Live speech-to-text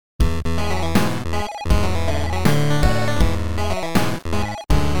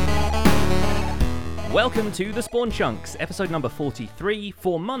Welcome to The Spawn Chunks, episode number 43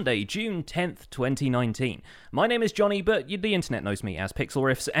 for Monday, June 10th, 2019. My name is Johnny, but the internet knows me as Pixel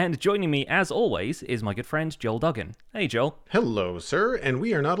Riffs, and joining me, as always, is my good friend Joel Duggan. Hey, Joel. Hello, sir, and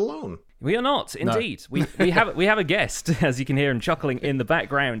we are not alone. We are not, indeed. No. We have a guest, as you can hear him chuckling in the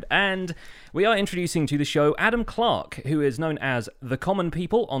background, and we are introducing to the show Adam Clarke, who is known as The Common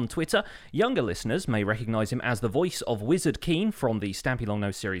People on Twitter. Younger listeners may recognise him as the voice of Wizard Keen from the Stampy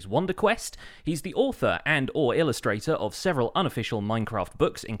Longnose series Wonder Quest. He's the author and/or illustrator of several unofficial Minecraft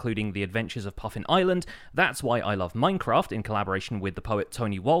books, including The Adventures of Puffin Island, That's Why I Love Minecraft, in collaboration with the poet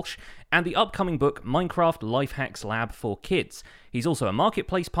Tony Walsh, and the upcoming book Minecraft Life Hacks Lab for Kids. He's also a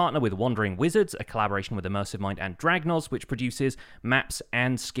marketplace partner with Wandering Wizards, a collaboration with Immersive Mind and Dragnos, which produces maps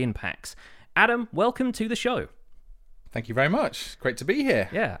and skin packs. Adam, welcome to the show. Thank you very much. Great to be here.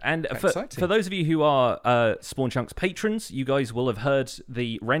 Yeah, and for those of you who are Spawn Chunks patrons, you guys will have heard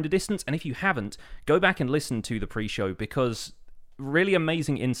the render distance, and if you haven't, go back and listen to the pre-show, because really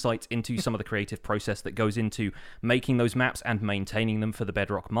amazing insights into some of the creative process that goes into making those maps and maintaining them for the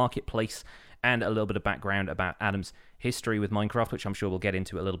Bedrock Marketplace, and a little bit of background about Adam's history with Minecraft, which I'm sure we'll get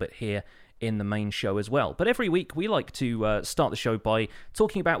into a little bit here in the main show as well. But every week we like to start the show by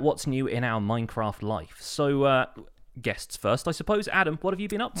talking about what's new in our Minecraft life. So, guests first, I suppose. Adam, what have you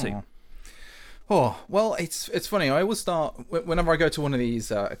been up to? Oh, well, it's funny. I always start whenever I go to one of these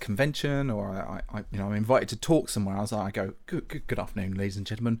convention, or I'm invited to talk somewhere. I go, good afternoon, ladies and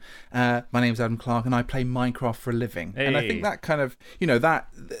gentlemen. My name's Adam Clarke, and I play Minecraft for a living. Hey. And I think that kind of, that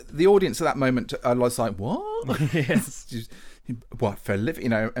the audience at that moment, I was like, what? Yes. What for a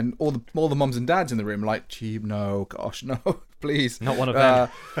living? And all the mums and dads in the room, like, gee, no, gosh, no, please, not one of them.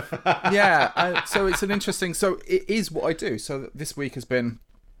 Yeah. So it's an interesting. So it is what I do. So this week has been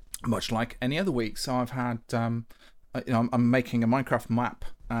much like any other week. So I've had, I'm making a Minecraft map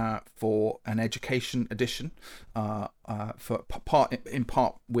for an education edition, for in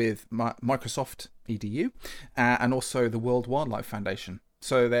part with Microsoft EDU, and also the World Wildlife Foundation.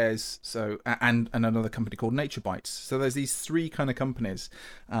 So and another company called Nature Bytes. So there's these three kind of companies,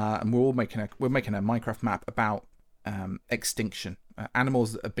 and we're making a Minecraft map about extinction,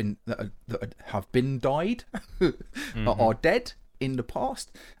 animals that have been died, are dead in the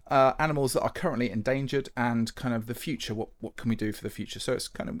past, animals that are currently endangered, and kind of the future. What can we do for the future? So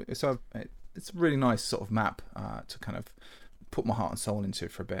it's a really nice sort of map to kind of put my heart and soul into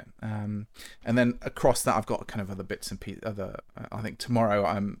for a bit, and then across that I've got kind of other bits and pieces. I think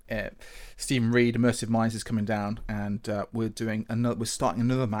tomorrow Stephen Reed Immersive Minds is coming down, and we're starting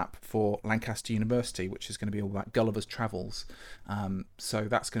another map for Lancaster University, which is going to be all about Gulliver's Travels. So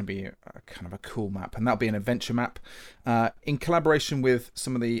that's going to be a kind of a cool map, and that'll be an adventure map in collaboration with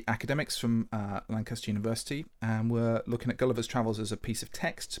some of the academics from Lancaster University, and we're looking at Gulliver's Travels as a piece of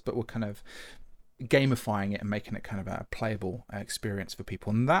text, but we're kind of gamifying it and making it kind of a playable experience for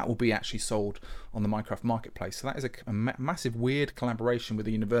people, and that will be actually sold on the Minecraft Marketplace. So that is a massive weird collaboration with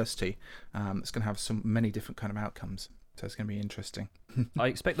the university that's going to have many different kind of outcomes, so it's going to be interesting. I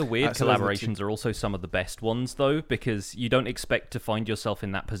expect the weird collaborations are also some of the best ones, though, because you don't expect to find yourself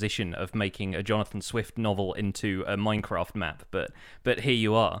in that position of making a Jonathan Swift novel into a Minecraft map, but here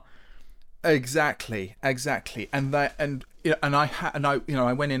you are. Exactly, and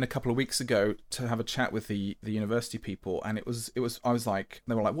I went in a couple of weeks ago to have a chat with the university people, and it was I was like,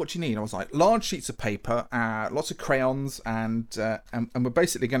 they were like, what do you need? I was like, large sheets of paper, lots of crayons, and we're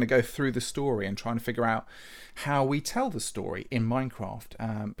basically going to go through the story and trying to figure out how we tell the story in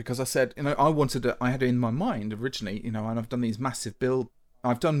Minecraft, because I said, I had it in my mind originally, and I've done these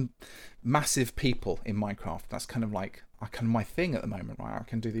I've done massive people in Minecraft. That's kind of like my thing at the moment, right? I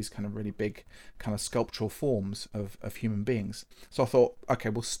can do these kind of really big kind of sculptural forms of human beings. So I thought, okay,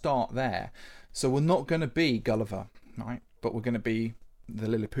 we'll start there. So we're not going to be Gulliver, right? But we're going to be the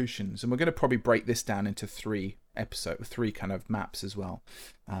Lilliputians, and we're going to probably break this down into three kind of maps as well.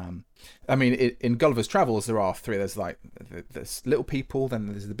 I mean, in Gulliver's Travels there are three. There's little people, then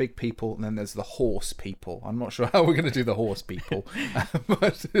there's the big people, and then there's the horse people. I'm not sure how we're going to do the horse people,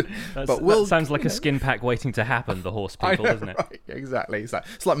 but that sounds like a skin pack waiting to happen. The horse people, doesn't it? Right, exactly.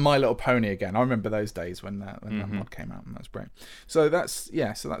 It's like My Little Pony again. I remember those days when that mod came out, and that's great. So that's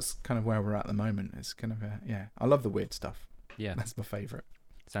kind of where we're at the moment. It's kind of I love the weird stuff. Yeah, that's my favourite.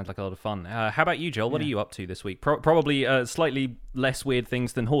 Sounds like a lot of fun. How about you, Joel? What are you up to this week? Probably slightly less weird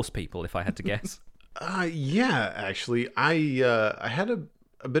things than horse people, if I had to guess. Actually, I had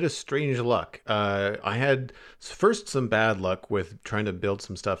a bit of strange luck. I had first some bad luck with trying to build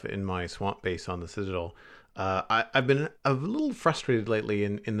some stuff in my swamp base on the Citadel. I've been a little frustrated lately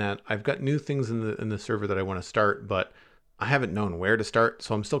in that I've got new things in the server that I want to start, but I haven't known where to start,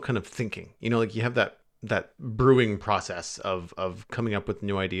 so I'm still kind of thinking. You know, like you have that that brewing process of coming up with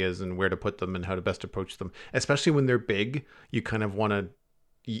new ideas and where to put them and how to best approach them. Especially when they're big, you kind of want to.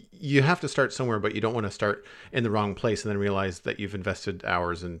 You have to start somewhere, but you don't want to start in the wrong place and then realize that you've invested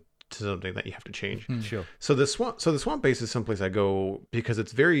hours into something that you have to change. Sure. So the swamp base is someplace I go because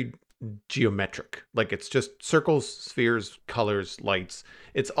it's very geometric. Like it's just circles, spheres, colors, lights.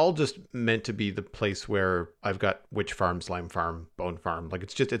 It's all just meant to be the place where I've got witch farm, slime farm, bone farm. Like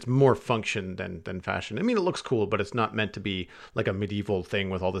it's more function than fashion. I mean, it looks cool, but it's not meant to be like a medieval thing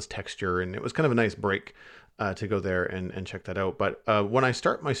with all this texture. And it was kind of a nice break to go there and check that out. But when I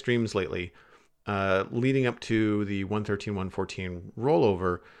start my streams lately, leading up to the 113, 114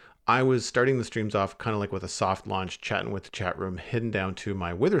 rollover, I was starting the streams off kind of like with a soft launch, chatting with the chat room, heading down to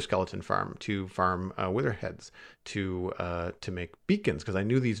my wither skeleton farm to farm wither heads to make beacons, because I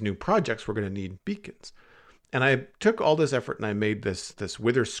knew these new projects were going to need beacons. And I took all this effort and I made this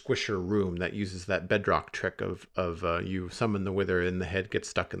wither squisher room that uses that bedrock trick of you summon the wither and the head gets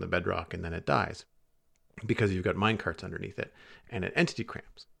stuck in the bedrock and then it dies because you've got minecarts underneath it and it entity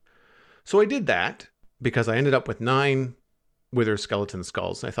cramps. So I did that because I ended up with 9 wither skeleton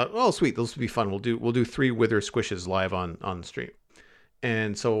skulls. And I thought, oh, sweet, this will be fun. We'll do 3 wither squishes live on stream.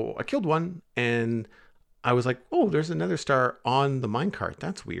 And so I killed one and I was like, oh, there's a nether star on the minecart.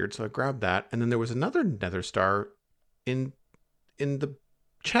 That's weird. So I grabbed that. And then there was another nether star in the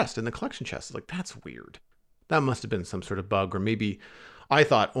chest, in the collection chest. Like, that's weird. That must have been some sort of bug. Or maybe I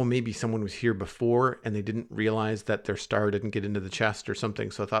thought, oh, maybe someone was here before and they didn't realize that their star didn't get into the chest or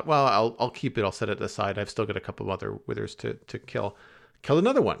something. So I thought, well, I'll keep it. I'll set it aside. I've still got a couple of other withers to kill. Killed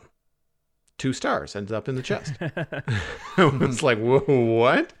another one. 2 stars ended up in the chest. I was like, whoa,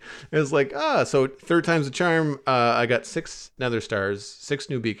 what? It was like, so 3rd time's the charm. I got 6 nether stars, 6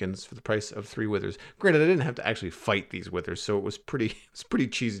 new beacons for the price of 3 withers. Granted, I didn't have to actually fight these withers, so it was pretty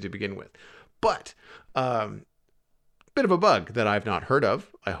cheesy to begin with. But bit of a bug that I've not heard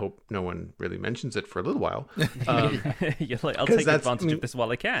of. I hope no one really mentions it for a little while. You're like, I'll take advantage of this while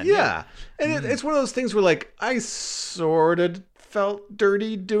I can. Yeah. And it's one of those things where, like, I sort of felt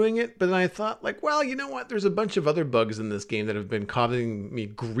dirty doing it, but then I thought, like, well, you know what? There's a bunch of other bugs in this game that have been causing me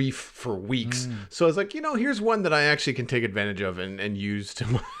grief for weeks. So I was like, here's one that I actually can take advantage of and use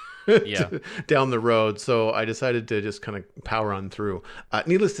to down the road. So I decided to just kind of power on through.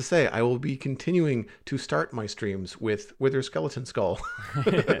 Needless to say, I will be continuing to start my streams with Wither Skeleton Skull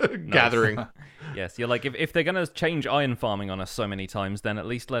gathering. Yes, you're like, if they're going to change iron farming on us so many times, then at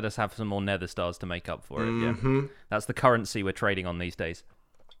least let us have some more nether stars to make up for it. Yeah. That's the currency we're trading on these days.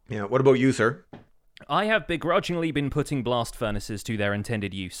 Yeah. What about you, sir? I have begrudgingly been putting blast furnaces to their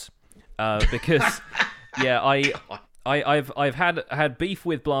intended use. Because, I've had beef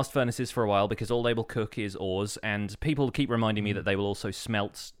with blast furnaces for a while because all they will cook is ores, and people keep reminding me that they will also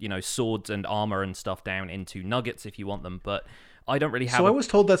smelt, swords and armor and stuff down into nuggets if you want them, but I don't really have. So I was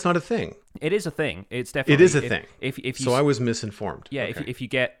told that's not a thing. It is a thing. It's definitely. It is a thing. If you, so I was misinformed. Yeah, okay. if you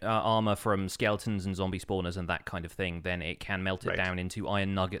get armor from skeletons and zombie spawners and that kind of thing, then it can melt it Right. down into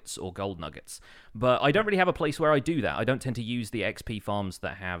iron nuggets or gold nuggets. But I don't really have a place where I do that. I don't tend to use the XP farms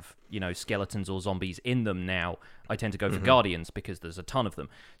that have skeletons or zombies in them now. I tend to go for guardians because there's a ton of them.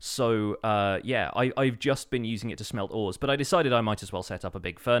 So I've just been using it to smelt ores. But I decided I might as well set up a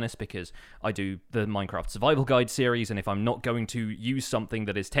big furnace because I do the Minecraft Survival Guide series, and if I'm not going to use something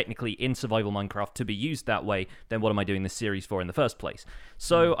that is technically in Survival Minecraft to be used that way, then what am I doing this series for in the first place?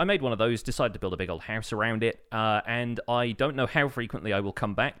 So I made one of those, decided to build a big old house around it, and I don't know how frequently I will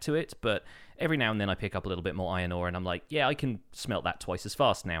come back to it, but every now and then I pick up a little bit more iron ore, and I'm like, yeah, I can smelt that twice as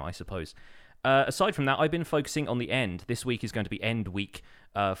fast now, I suppose. Aside from that, I've been focusing on the end. This week is going to be end week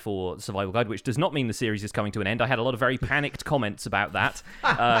for Survival Guide, which does not mean the series is coming to an end. I had a lot of very panicked comments about that.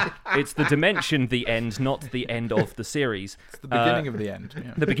 It's the dimension the end, not the end of the series. It's the beginning of the end.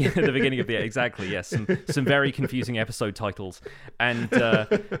 Yeah. The beginning of the end, exactly, yes. Some very confusing episode titles. And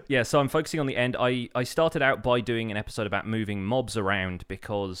so I'm focusing on the end. I started out by doing an episode about moving mobs around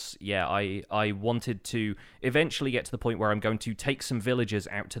because, I wanted to eventually get to the point where I'm going to take some villagers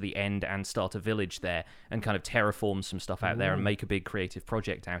out to the end and start a village there and kind of terraform some stuff out there and make a big creative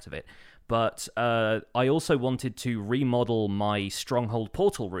project out of it. But I also wanted to remodel my Stronghold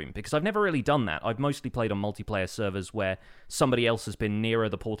portal room because I've never really done that. I've mostly played on multiplayer servers where somebody else has been nearer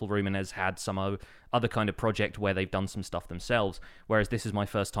the portal room and has had some other kind of project where they've done some stuff themselves, whereas this is my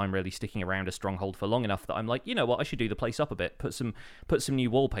first time really sticking around a Stronghold for long enough that I'm like, you know what, I should do the place up a bit, put some new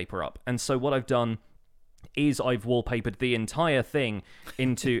wallpaper up. And so what I've done is I've wallpapered the entire thing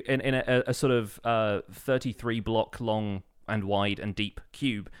into in a sort of 33 block long and wide and deep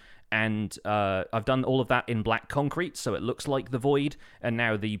cube, And I've done all of that in black concrete, so it looks like the void, and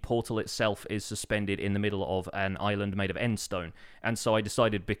now the portal itself is suspended in the middle of an island made of end stone. And so I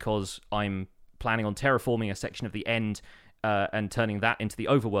decided, because I'm planning on terraforming a section of the end and turning that into the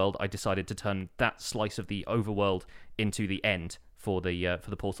overworld, I decided to turn that slice of the overworld into the end for the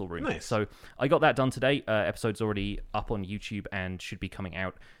portal room. Nice. So I got that done today. Episode's already up on YouTube and should be coming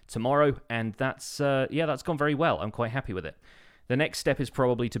out tomorrow, and that's gone very well. I'm quite happy with it. The next step is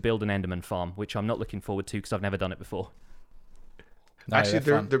probably to build an Enderman farm, which I'm not looking forward to because I've never done it before. No, actually,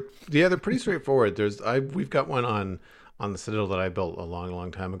 they're pretty straightforward. We've got one on the Citadel that I built a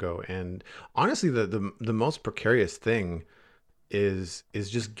long time ago, and honestly, the most precarious thing is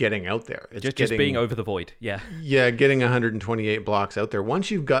just getting out there. It's just being over the void. Yeah, getting 128 blocks out there. Once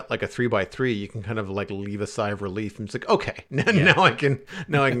you've got like a 3x3, you can kind of like leave a sigh of relief, and it's like, okay, now I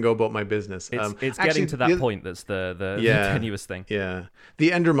can go about my business. It's actually, getting to that point that's the tenuous thing. Yeah,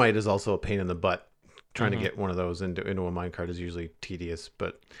 the Endermite is also a pain in the butt. Trying to get one of those into a minecart is usually tedious,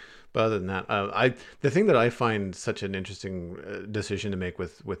 but other than that, the thing that I find such an interesting decision to make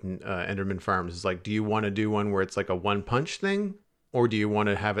with Enderman farms is like, do you want to do one where it's like a one punch thing, or do you want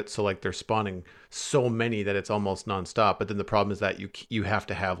to have it so like they're spawning so many that it's almost nonstop? But then the problem is that you have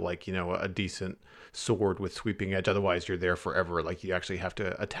to have like, you know, a decent sword with sweeping edge, otherwise you're there forever. Like you actually have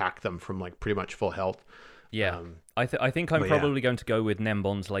to attack them from like pretty much full health. Yeah, I think I'm probably going to go with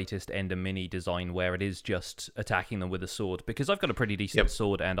Nembon's latest Ender Mini design, where it is just attacking them with a sword, because I've got a pretty decent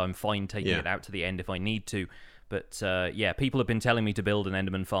sword and I'm fine taking it out to the end if I need to. But people have been telling me to build an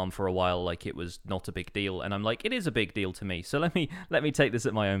Enderman farm for a while, like it was not a big deal, and I'm like, it is a big deal to me. So let me take this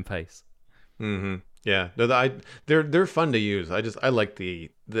at my own pace. Mm-hmm. Yeah, no, they're fun to use. I like the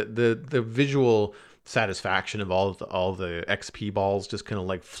visual satisfaction of all the XP balls just kind of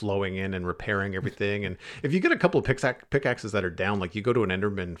like flowing in and repairing everything. And if you get a couple of pickaxes that are down, like you go to an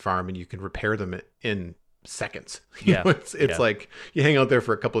Enderman farm and you can repair them in seconds. Yeah, it's like you hang out there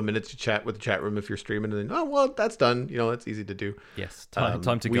for a couple of minutes, you chat with the chat room if you're streaming, and then that's done. You know, that's easy to do. Yes,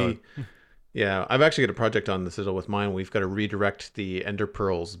 time to go. Yeah, I've actually got a project on the Citadel with mine. We've got to redirect the Ender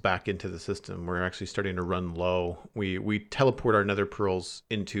Pearls back into the system. We're actually starting to run low. We teleport our Nether Pearls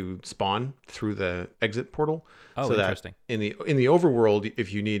into spawn through the exit portal. Oh, so interesting. That in the overworld,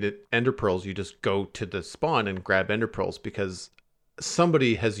 if you need Ender Pearls, you just go to the spawn and grab Ender Pearls, because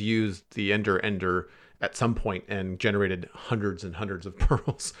somebody has used the Ender at some point and generated hundreds and hundreds of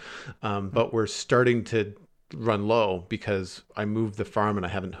pearls. But we're starting to run low because I moved the farm and I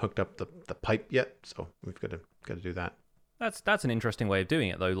haven't hooked up the pipe yet, so we've got to do that. That's an interesting way of doing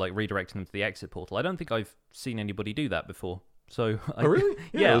it, though, like redirecting them to the exit portal. I don't think I've seen anybody do that before. So oh really?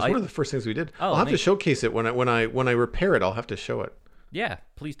 Yeah, it was one of the first things we did. I'll have to showcase it when I repair it. I'll have to show it. Yeah,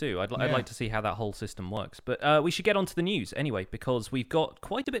 please do. I'd like to see how that whole system works. But we should get on to the news anyway, because we've got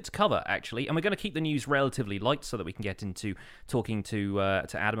quite a bit to cover, actually. And we're going to keep the news relatively light so that we can get into talking to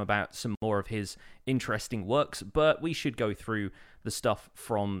Adam about some more of his interesting works. But we should go through the stuff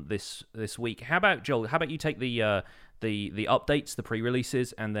from this week. How about, Joel, you take the updates, the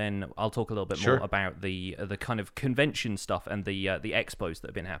pre-releases, and then I'll talk a little bit more about the kind of convention stuff and the expos that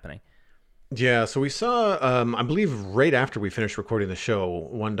have been happening. Yeah, so we saw, I believe right after we finished recording the show,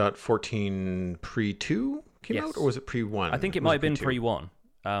 1.14 pre-2 came out, or was it pre-1? I think it might have been pre-1.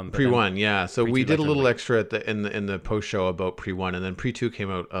 Pre-1, yeah. So we did a little later. extra in the post-show about pre-1, and then pre-2 came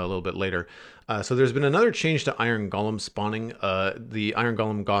out a little bit later. So there's been another change to Iron Golem spawning. The Iron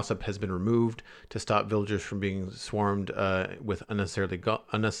Golem gossip has been removed to stop villagers from being swarmed with unnecessary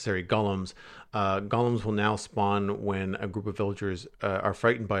golems. Golems will now spawn when a group of villagers are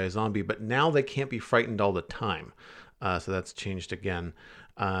frightened by a zombie, but now they can't be frightened all the time. So that's changed again.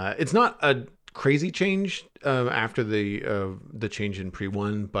 It's not a crazy change after the change in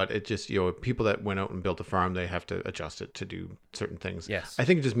pre-1, but it just, people that went out and built a farm, they have to adjust it to do certain things. Yes, I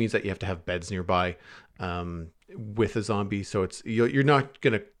think it just means that you have to have beds nearby with a zombie, so it's you're not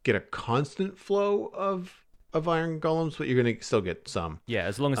gonna get a constant flow of iron golems, but you're gonna still get some. Yeah,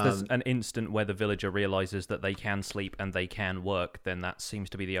 as long as there's an instant where the villager realizes that they can sleep and they can work, then that seems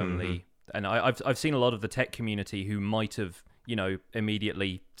to be the only. Mm-hmm. And I've seen a lot of the tech community who might have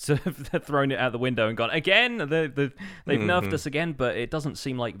immediately sort of thrown it out the window and gone, again, they've nerfed us again, but it doesn't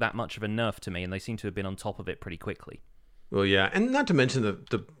seem like that much of a nerf to me, and they seem to have been on top of it pretty quickly. Well, yeah, and not to mention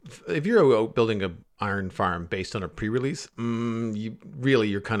if you're out building a iron farm based on a pre-release,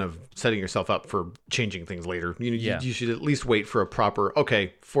 you're kind of setting yourself up for changing things later. You should at least wait for a proper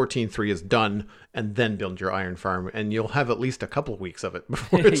 14.3 is done, and then build your iron farm, and you'll have at least a couple of weeks of it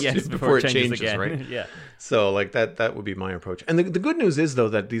before it changes again. Right? Yeah. So like that would be my approach. And the good news is though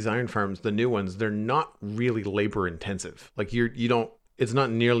that these iron farms, the new ones, they're not really labor intensive. Like you don't. it's not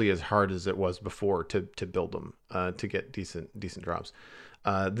nearly as hard as it was before to build them to get decent drops.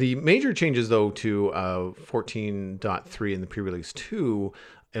 The major changes, though, to 14.3 and the pre-release 2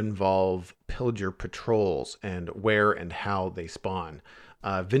 involve pillager patrols and where and how they spawn.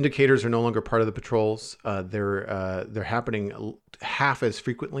 Vindicators are no longer part of the patrols. They're happening half as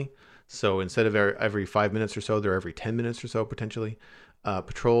frequently. So instead of every 5 minutes or so, they're every 10 minutes or so, potentially.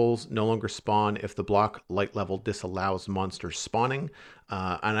 Patrols no longer spawn if the block light level disallows monsters spawning.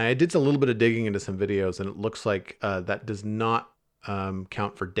 And I did a little bit of digging into some videos, and it looks like that does not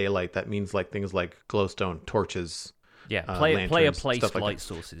count for daylight. That means like things like glowstone, torches, player placed like light that.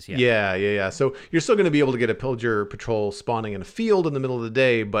 sources. Yeah. So you're still going to be able to get a pillager patrol spawning in a field in the middle of the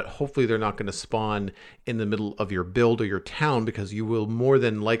day, but hopefully they're not going to spawn in the middle of your build or your town, because you will more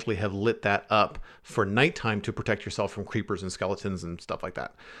than likely have lit that up for nighttime to protect yourself from creepers and skeletons and stuff like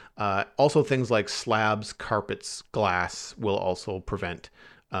that. Also, things like slabs, carpets, glass will also prevent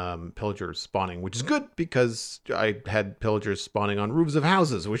pillagers spawning, which is good, because I had pillagers spawning on roofs of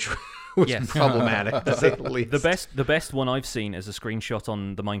houses, which was problematic to say the least. The best one I've seen is a screenshot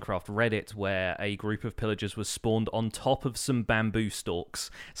on the Minecraft Reddit where a group of pillagers was spawned on top of some bamboo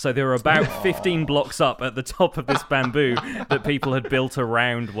stalks. So they were about 15 blocks up at the top of this bamboo that people had built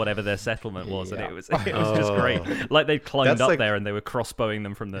around whatever their settlement was, and it was just great. Like they'd climbed up there and they were crossbowing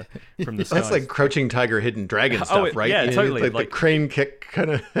them from the skies. That's like Crouching Tiger, Hidden Dragon stuff, right? Yeah, totally. Like the crane kick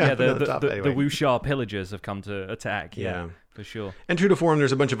kind of. Yeah, the Wuxia pillagers have come to attack. Yeah. For sure. And true to form,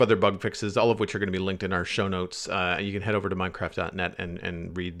 there's a bunch of other bug fixes, all of which are going to be linked in our show notes. You can head over to Minecraft.net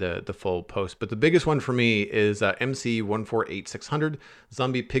and read the full post. But the biggest one for me is MC 148600.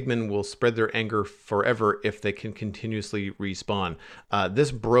 Zombie pigmen will spread their anger forever if they can continuously respawn.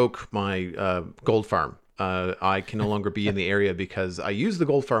 This broke my gold farm. I can no longer be in the area because I used the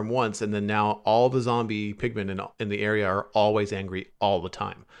gold farm once, and then now all the zombie pigmen in the area are always angry all the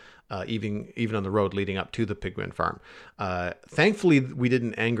time. Even on the road leading up to the pigman farm. Thankfully, we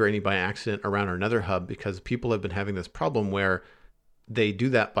didn't anger any by accident around our nether hub, because people have been having this problem where they do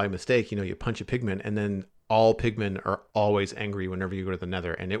that by mistake. You punch a pigman, and then all pigmen are always angry whenever you go to the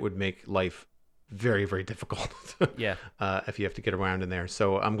nether, and it would make life very, very difficult if you have to get around in there.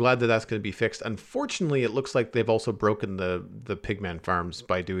 So I'm glad that that's going to be fixed. Unfortunately, it looks like they've also broken the pigman farms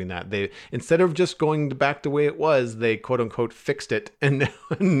by doing that. They, instead of just going back the way it was, they quote unquote fixed it, and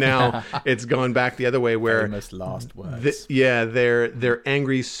now it's gone back the other way, where famous last words. They're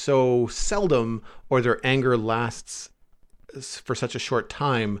angry so seldom, or their anger lasts for such a short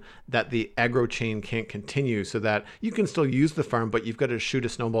time that the aggro chain can't continue, so that you can still use the farm, but you've got to shoot a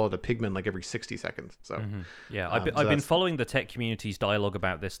snowball at a pigman like every 60 seconds. So I've been following the tech community's dialogue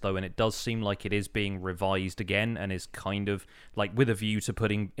about this, though, and it does seem like it is being revised again, and is kind of like with a view to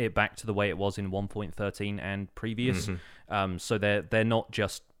putting it back to the way it was in 1.13 and previous. So they're not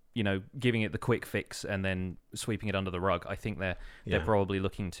just giving it the quick fix and then sweeping it under the rug. I think they're probably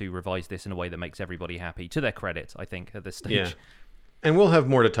looking to revise this in a way that makes everybody happy. To their credit, I think, at this stage. Yeah. And we'll have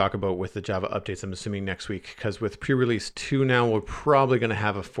more to talk about with the Java updates, I'm assuming, next week, because with pre-release 2 now, we're probably going to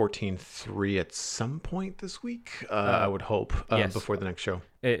have a 14.3 at some point this week, I would hope, before the next show.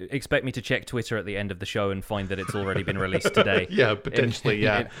 Expect me to check Twitter at the end of the show and find that it's already been released today. Potentially,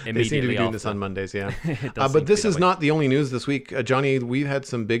 They seem to be doing this on Mondays, But this is not the only news this week. Johnny, we've had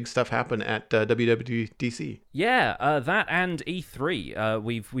some big stuff happen at WWDC. Yeah, that and E3.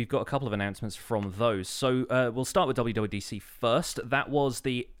 We've got a couple of announcements from those. So we'll start with WWDC first. That was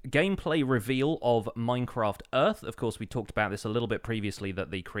the gameplay reveal of Minecraft Earth. Of course, we talked about this a little bit previously,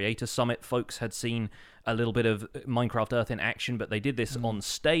 that the Creator Summit folks had seen a little bit of Minecraft Earth in action, but they did this on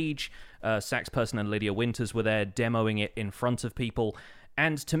stage. Sax Person and Lydia Winters were there demoing it in front of people.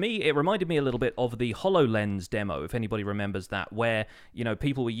 And to me, it reminded me a little bit of the HoloLens demo, if anybody remembers that, where,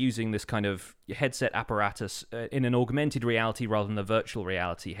 people were using this kind of headset apparatus in an augmented reality rather than a virtual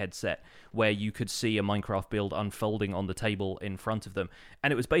reality headset, where you could see a Minecraft build unfolding on the table in front of them.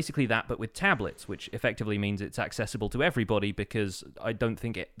 And it was basically that, but with tablets, which effectively means it's accessible to everybody, because I don't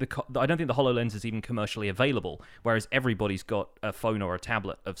think the HoloLens is even commercially available, whereas everybody's got a phone or a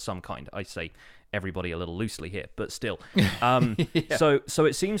tablet of some kind. I say everybody a little loosely here, but still. So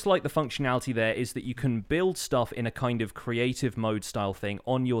it seems like the functionality there is that you can build stuff in a kind of creative mode style thing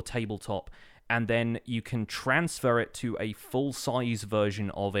on your tabletop, and then you can transfer it to a full-size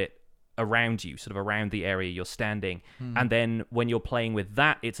version of it around you, sort of around the area you're standing. And then when you're playing with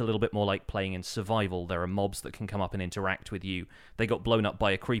that, it's a little bit more like playing in survival. There are mobs that can come up and interact with you. They got blown up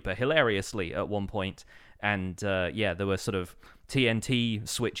by a creeper hilariously at one point, and there were sort of TNT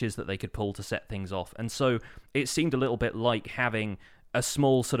switches that they could pull to set things off. And so it seemed a little bit like having a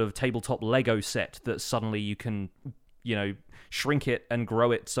small sort of tabletop Lego set that suddenly you can shrink it and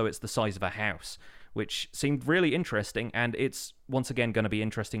grow it so it's the size of a house, which seemed really interesting. And it's once again going to be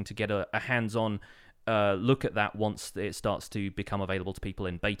interesting to get a hands-on look at that once it starts to become available to people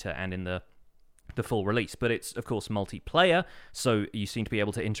in beta and in the full release. But it's, of course, multiplayer, so you seem to be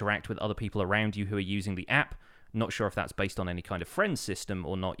able to interact with other people around you who are using the app. Not sure if that's based on any kind of friend system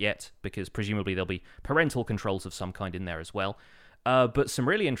or not yet, because presumably there'll be parental controls of some kind in there as well. But some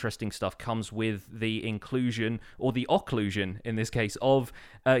really interesting stuff comes with the inclusion, or the occlusion in this case, of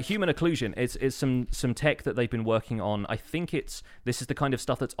human occlusion. It's some tech that they've been working on. I think this is the kind of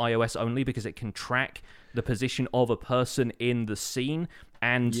stuff that's iOS only, because it can track the position of a person in the scene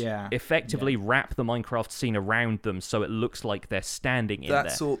and effectively wrap the Minecraft scene around them so it looks like they're standing in there.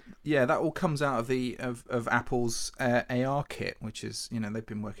 That all comes out of Apple's AR kit, which is, they've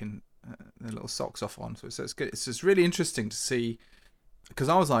been working their little socks off on. So it's good. It's just really interesting to see, because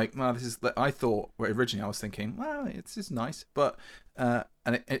I was like, well, originally I was thinking, well, it's just nice, but and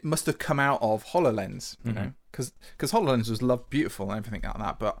it must have come out of HoloLens, because HoloLens was loved, beautiful and everything like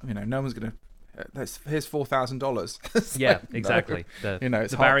that, but no one's gonna. Here's $4,000. Yeah, exactly.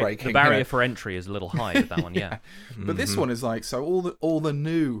 It's heartbreaking. The barrier for entry is a little high with that one. Yeah. But this one is like, so all the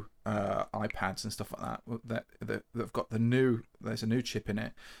new iPads and stuff like that that've got there's a new chip in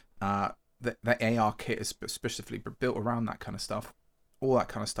it. The AR kit is specifically built around that kind of stuff. All that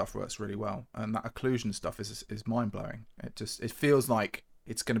kind of stuff works really well, and that occlusion stuff is mind blowing. It feels like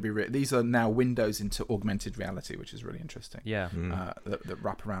it's going to be these are now windows into augmented reality, which is really interesting. Yeah, that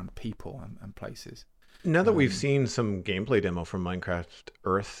wrap around people and places. Now that we've seen some gameplay demo from Minecraft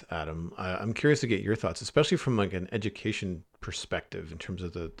Earth, Adam, I'm curious to get your thoughts, especially from like an education perspective in terms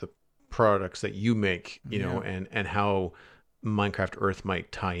of the products that you make, and how Minecraft Earth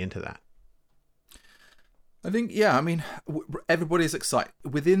might tie into that. I think, everybody's excited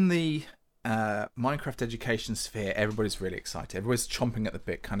within the Minecraft education sphere. Everybody's really excited. Everybody's chomping at the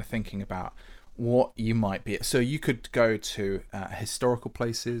bit, kind of thinking about what you might be. So you could go to historical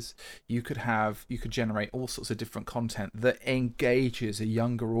places. You could generate all sorts of different content that engages a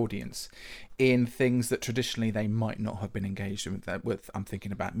younger audience in things that traditionally they might not have been engaged with. I'm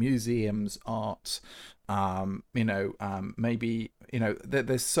thinking about museums, art. Maybe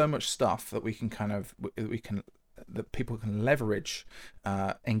there's so much stuff that that people can leverage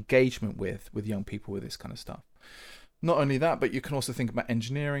engagement with young people with this kind of stuff. Not only that, but you can also think about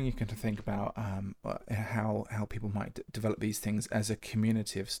engineering. You can think about how people might develop these things as a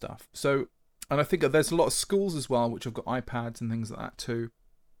community of stuff. So, and I think there's a lot of schools as well which have got iPads and things like that too.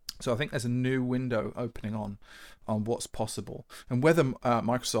 So I think there's a new window opening on what's possible, and whether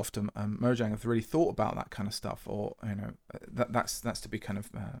Microsoft and Mojang have really thought about that kind of stuff, or that's to be kind of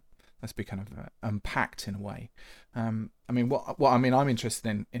unpacked in a way. I'm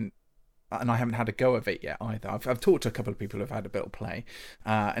interested in, and I haven't had a go of it yet either. I've talked to a couple of people who've had a bit of play,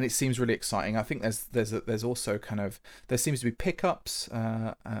 and it seems really exciting. I think there's also there seems to be pickups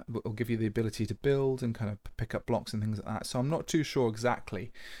will give you the ability to build and kind of pick up blocks and things like that. So I'm not too sure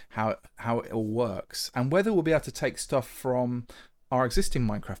exactly how it all works, and whether we'll be able to take stuff from our existing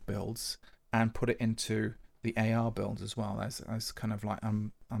Minecraft builds and put it into the AR builds as well. As kind of like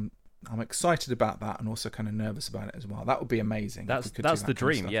I'm excited about that, and also kind of nervous about it as well. That would be amazing. That's the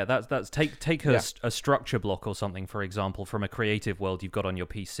dream. Yeah, that's take a structure block or something, for example, from a creative world you've got on your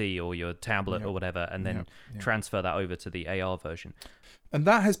PC or your tablet or whatever, and then transfer that over to the AR version. And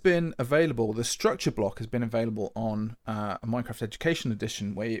that has been available. The structure block has been available on a Minecraft Education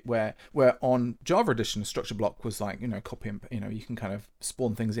Edition, where on Java Edition, the structure block was like copy and you can kind of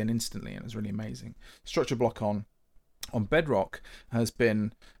spawn things in instantly, and it was really amazing. Structure block on Bedrock has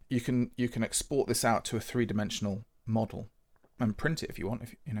been. You can export this out to a 3-dimensional model and print it if you want.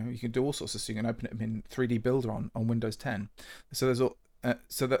 You can do all sorts of stuff. You can open it in 3D Builder on Windows 10. So there's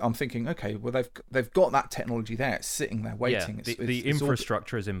so that I'm thinking, okay, well they've got that technology there. It's sitting there waiting. Yeah, the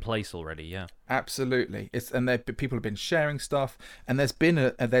infrastructure is in place already. Yeah, absolutely. People have been sharing stuff, and there's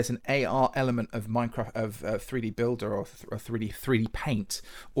an AR element of Minecraft of 3D Builder or 3D Paint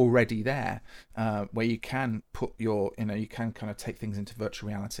already there, where you can put you can kind of take things into virtual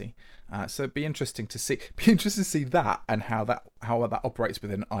reality. So it'd be interesting to see. That and how that operates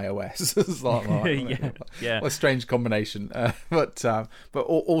within iOS. It's what a strange combination. But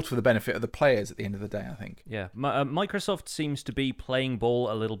all to the benefit of the players at the end of the day, I think. Yeah, Microsoft seems to be playing ball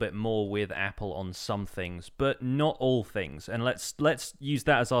a little bit more with Apple on some things, but not all things. And let's use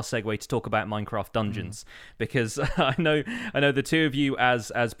that as our segue to talk about Minecraft Dungeons, because I know the two of you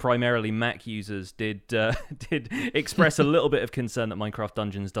as primarily Mac users did express a little bit of concern that Minecraft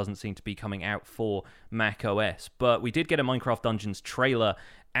Dungeons doesn't seem to be coming out for Mac OS. But we did get a Minecraft Dungeons trailer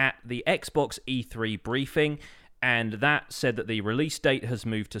at the Xbox E3 briefing, and that said that the release date has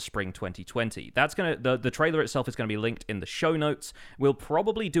moved to spring 2020. That's the trailer itself is going to be linked in the show notes. We'll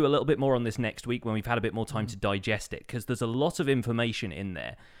probably do a little bit more on this next week when we've had a bit more time to digest it, because there's a lot of information in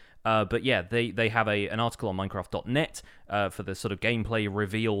there. But yeah, they have an article on Minecraft.net for the sort of gameplay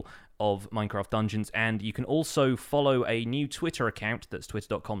reveal of Minecraft Dungeons, and you can also follow a new Twitter account that's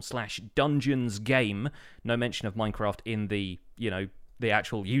twitter.com/DungeonsGame. No mention of Minecraft in the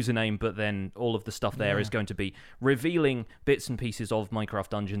actual username, but then all of the stuff there is going to be revealing bits and pieces of Minecraft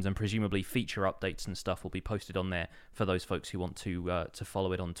Dungeons, and presumably feature updates and stuff will be posted on there for those folks who want to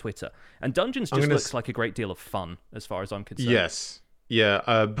follow it on Twitter. And Dungeons just looks like a great deal of fun, as far as I'm concerned. Yes.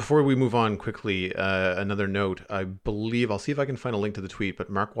 Yeah, before we move on quickly, another note. I believe, I'll see if I can find a link to the tweet, but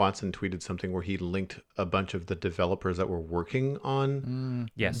Mark Watson tweeted something where he linked a bunch of the developers that were working on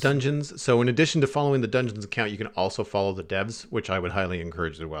Dungeons. So in addition to following the Dungeons account, you can also follow the devs, which I would highly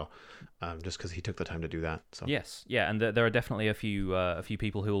encourage as well, just because he took the time to do that. So. Yes, yeah, and there are definitely a few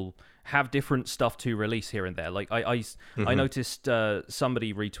people who'll have different stuff to release here and there. Like I noticed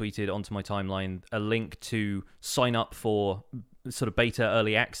somebody retweeted onto my timeline a link to sign up for sort of beta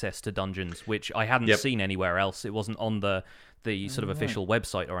early access to Dungeons, which I hadn't seen anywhere else. It wasn't on the sort of official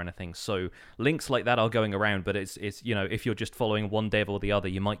website or anything. So links like that are going around, but it's if you're just following one dev or the other,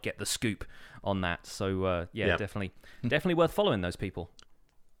 you might get the scoop on that. So definitely worth following those people.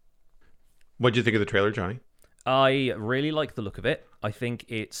 What did you think of the trailer, Johnny? I really like the look of it. I think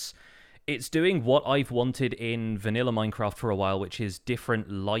it's doing what I've wanted in vanilla Minecraft for a while, which is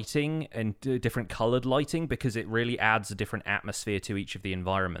different lighting and different colored lighting, because it really adds a different atmosphere to each of the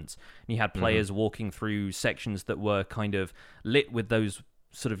environments. And you had players walking through sections that were kind of lit with those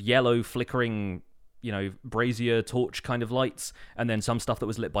sort of yellow flickering, brazier torch kind of lights, and then some stuff that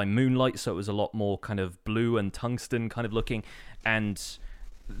was lit by moonlight, so it was a lot more kind of blue and tungsten kind of looking. And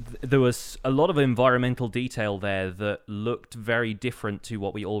there was a lot of environmental detail there that looked very different to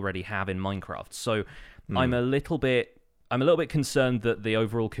what we already have in Minecraft. So I'm a little bit concerned that the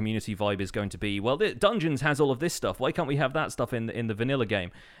overall community vibe is going to be, well, Dungeons has all of this stuff. Why can't we have that stuff in the vanilla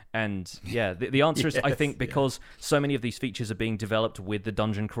game? And yeah, the answer is, I think, because so many of these features are being developed with the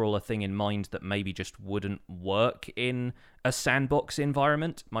dungeon crawler thing in mind, that maybe just wouldn't work in a sandbox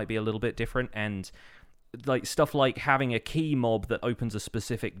environment. Might be a little bit different. And like stuff like having a key mob that opens a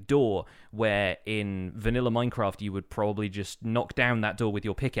specific door, where in vanilla Minecraft you would probably just knock down that door with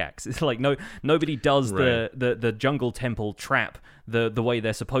your pickaxe. It's like nobody does the jungle temple trap the way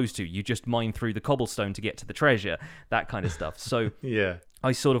they're supposed to. You just mine through the cobblestone to get to the treasure, that kind of stuff. So yeah,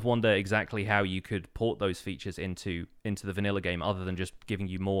 I sort of wonder exactly how you could port those features into the vanilla game, other than just giving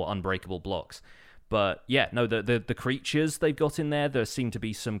you more unbreakable blocks. But yeah, no, the creatures they've got in there seem to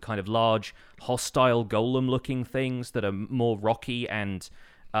be some kind of large, hostile golem-looking things that are more rocky and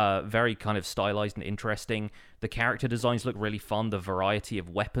very kind of stylized and interesting. The character designs look really fun. The variety of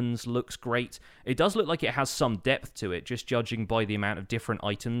weapons looks great. It does look like it has some depth to it, just judging by the amount of different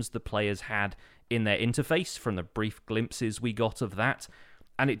items the players had in their interface from the brief glimpses we got of that.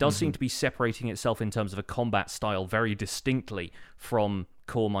 And it does seem to be separating itself in terms of a combat style very distinctly from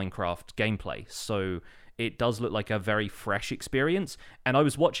core Minecraft gameplay. So it does look like a very fresh experience. And I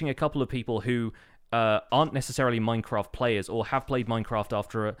was watching a couple of people who aren't necessarily Minecraft players, or have played Minecraft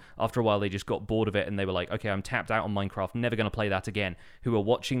after a while. They just got bored of it and they were like, okay, I'm tapped out on Minecraft, never going to play that again, who were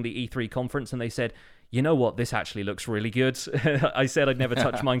watching the E3 conference, and they said, you know what, this actually looks really good. I said I'd never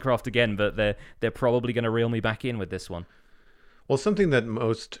touch Minecraft again, but they're probably going to reel me back in with this one. Well, something that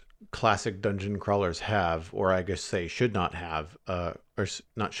most classic dungeon crawlers have, or I guess say should not have, or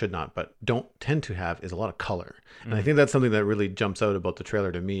not should not, but don't tend to have, is a lot of color. And I think that's something that really jumps out about the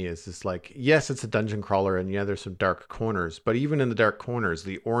trailer to me, is just like, yes, it's a dungeon crawler, and yeah, there's some dark corners, but even in the dark corners,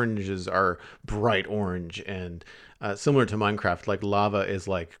 the oranges are bright orange, and similar to Minecraft, like lava is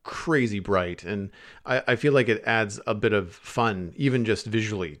like crazy bright. And I feel like it adds a bit of fun, even just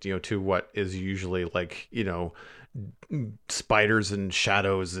visually, to what is usually like, spiders and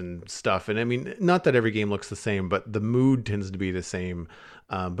shadows and stuff. And I mean, not that every game looks the same, but the mood tends to be the same.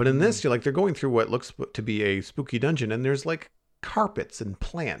 But in this, you're like, they're going through what looks to be a spooky dungeon, and there's like carpets and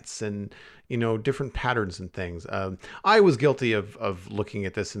plants and different patterns and things. I was guilty of looking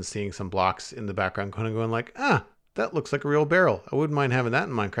at this and seeing some blocks in the background, kind of going like, that looks like a real barrel. I wouldn't mind having that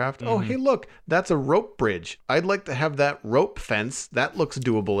in Minecraft. Oh, hey, look, that's a rope bridge. I'd like to have that rope fence. That looks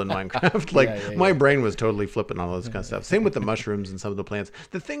doable in Minecraft. My brain was totally flipping on all this kind of stuff. Same with the mushrooms and some of the plants.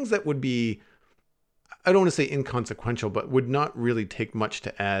 The things that would be, I don't want to say inconsequential, but would not really take much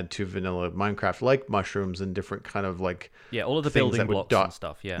to add to vanilla Minecraft, like mushrooms and different kind of like all of the building blocks and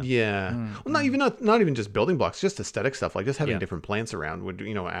stuff. Yeah. Well, not even just building blocks, just aesthetic stuff. Like just having different plants around would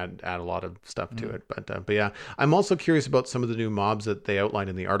add a lot of stuff to it. But yeah, I'm also curious about some of the new mobs that they outlined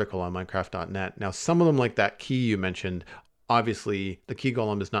in the article on Minecraft.net. Now, some of them, like that key you mentioned, obviously the key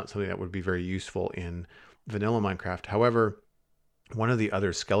golem is not something that would be very useful in vanilla Minecraft. However, one of the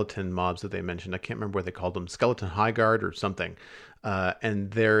other skeleton mobs that they mentioned, I can't remember what they called them, skeleton high guard or something.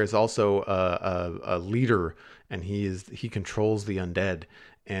 And there is also a leader, and he controls the undead.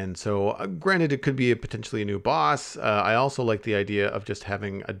 And so, granted, it could be potentially a new boss. I also like the idea of just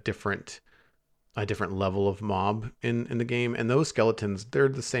having a different level of mob in the game. And those skeletons, they're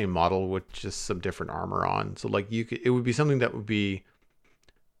the same model with just some different armor on. So like it would be something that would be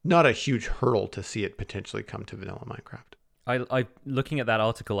not a huge hurdle to see it potentially come to vanilla Minecraft. I looking at that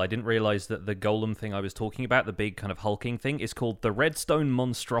article, I didn't realize that the golem thing I was talking about, the big kind of hulking thing, is called the Redstone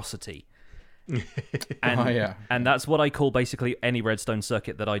Monstrosity. And that's what I call basically any redstone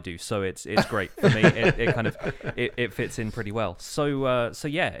circuit that I do. So it's great for me. It fits in pretty well. So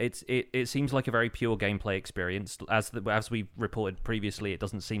yeah, it seems like a very pure gameplay experience. As we reported previously, it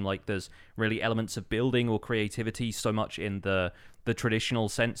doesn't seem like there's really elements of building or creativity so much in the traditional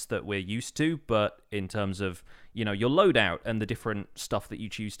sense that we're used to, but in terms of your loadout and the different stuff that you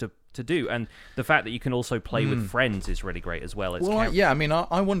choose to do, and the fact that you can also play with friends is really great as well. I mean,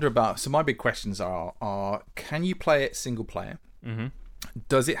 I wonder about. So my big questions are can you play it single player? Mm-hmm.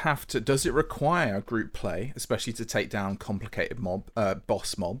 Does it require group play, especially to take down complicated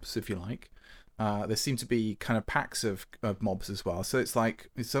boss mobs, if you like? There seem to be kind of packs of mobs as well. So it's like,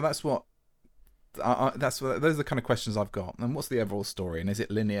 that's what. Those are the kind of questions I've got. And what's the overall story? And is it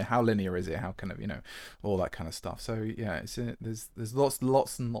linear? How linear is it? How kind of all that kind of stuff. So yeah, there's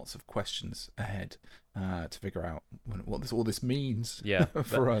lots and lots of questions ahead to figure out what all this means.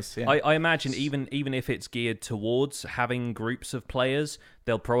 For us. Yeah. I imagine even if it's geared towards having groups of players,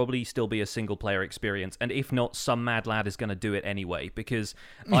 there'll probably still be a single player experience, and if not, some mad lad is going to do it anyway. Because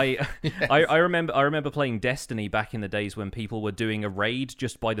I remember playing Destiny back in the days when people were doing a raid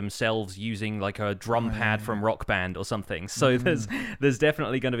just by themselves using like a drum pad from Rock Band or something. So there's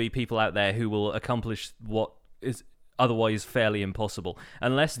definitely going to be people out there who will accomplish what is otherwise fairly impossible,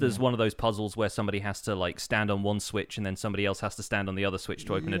 unless there's one of those puzzles where somebody has to like stand on one switch and then somebody else has to stand on the other switch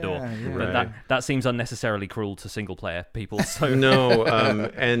to open a door. But that seems unnecessarily cruel to single player people. So no,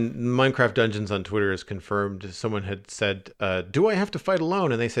 and Minecraft Dungeons on Twitter has confirmed. Someone had said, "Do I have to fight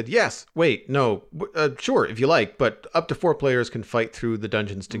alone?" And they said, "Yes." Wait, no, sure, if you like, but up to 4 players can fight through the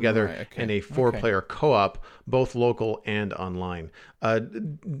dungeons together in a 4-player co-op, both local and online.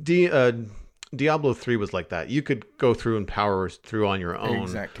 Diablo 3 was like that. You could go through and power through on your own.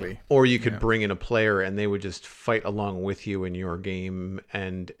 Exactly. Or you could bring in a player and they would just fight along with you in your game.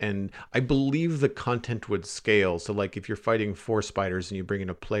 And I believe the content would scale. So like if you're fighting 4 spiders and you bring in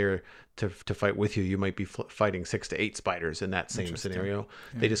a player to fight with you, you might be fighting 6 to 8 spiders in that same scenario.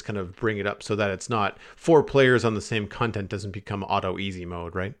 Yeah. They just kind of bring it up so that it's not 4 players on the same content doesn't become auto easy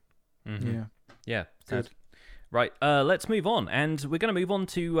mode, right? Mm-hmm. Yeah. Good. Right, let's move on, and we're going to move on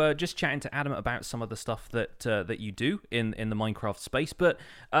to just chatting to Adam about some of the stuff that you do in the Minecraft space. But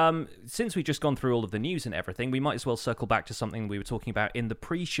since we've just gone through all of the news and everything, we might as well circle back to something we were talking about in the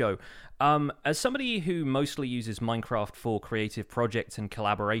pre-show. As somebody who mostly uses Minecraft for creative projects and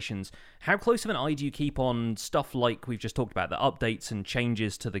collaborations, how close of an eye do you keep on stuff like we've just talked about, the updates and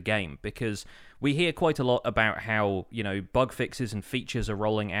changes to the game? Because we hear quite a lot about how, bug fixes and features are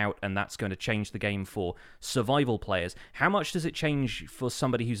rolling out, and that's going to change the game for survival players. How much does it change for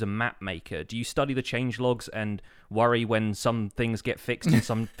somebody who's a map maker? Do you study the change logs and worry when some things get fixed and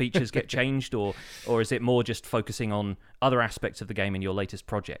some features get changed, or is it more just focusing on other aspects of the game in your latest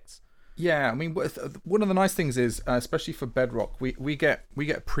projects? Yeah, I mean, one of the nice things is, especially for Bedrock, we get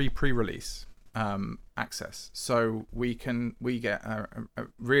pre-release access, so we get a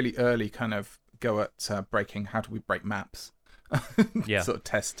really early kind of go at breaking. How do we break maps? Sort of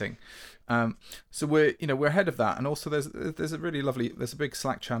testing. So we're ahead of that, and also there's a really lovely, there's a big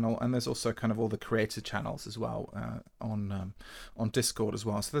Slack channel, and there's also kind of all the creator channels as well on Discord as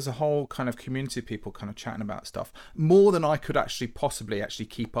well. So there's a whole kind of community of people kind of chatting about stuff, more than I could possibly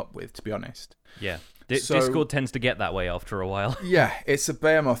keep up with, to be honest. Yeah. Discord tends to get that way after a while. Yeah, it's a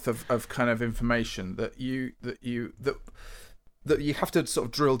behemoth of kind of information that you have to sort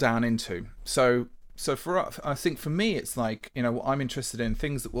of drill down into. So I think for me, it's like, I'm interested in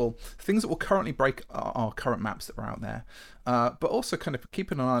things that will currently break our current maps that are out there, but also kind of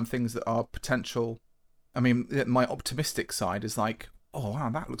keeping an eye on things that are potential. I mean, my optimistic side is like, oh wow,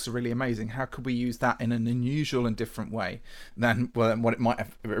 that looks really amazing. How could we use that in an unusual and different way than what it might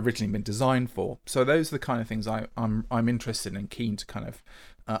have originally been designed for? So those are the kind of things I'm interested in and keen to kind of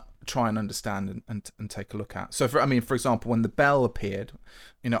try and understand and take a look at. So for example, when the bell appeared,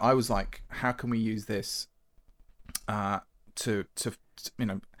 I was like, how can we use this to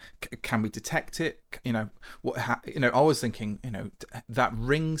can we detect it? I was thinking, that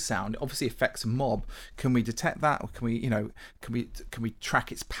ring sound obviously affects a mob. Can we detect that? Or can we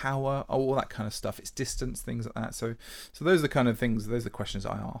track its power? All that kind of stuff. Its distance, things like that. So those are the kind of things. Those are the questions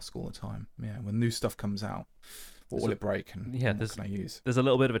I ask all the time. Yeah, when new stuff comes out, what will it break, and what can I use? There's a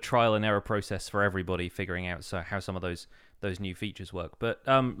little bit of a trial and error process for everybody figuring out how some of those new features work. But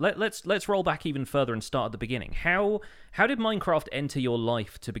let's roll back even further and start at the beginning. How did Minecraft enter your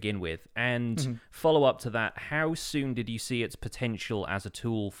life to begin with? And follow up to that, how soon did you see its potential as a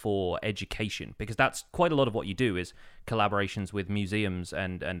tool for education? Because that's quite a lot of what you do, is collaborations with museums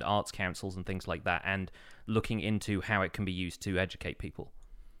and arts councils and things like that, and looking into how it can be used to educate people.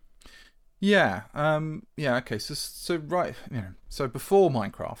 Yeah. Okay. So right. So before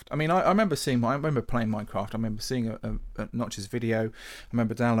Minecraft, I remember playing Minecraft. I remember seeing a Notch's video. I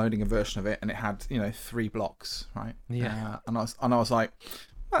remember downloading a version of it, and it had 3 blocks, right? Yeah. And I was like,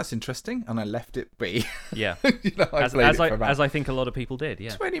 that's interesting, and I left it be. Yeah. As I think a lot of people did.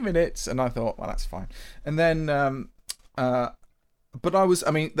 Yeah. 20 minutes, and I thought, well, that's fine. And then but I was,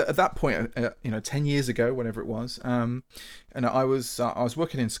 at that point, 10 years ago, whatever it was, and I was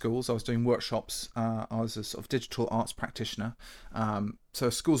working in schools. I was doing workshops. I was a sort of digital arts practitioner. So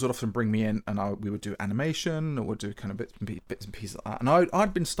schools would often bring me in, and we would do animation, or we'd do kind of bits and pieces like that. And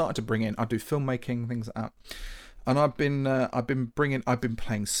I'd been started to bring in. I'd do filmmaking, things like that. And I've been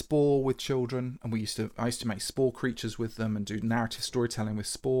playing Spore with children, and I used to make Spore creatures with them and do narrative storytelling with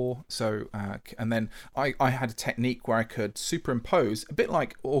Spore. So and then I had a technique where I could superimpose, a bit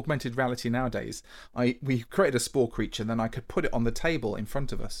like augmented reality nowadays. We created a Spore creature, and then I could put it on the table in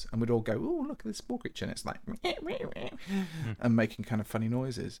front of us, and we'd all go, "Oh, look at this Spore creature!" And it's like and making kind of funny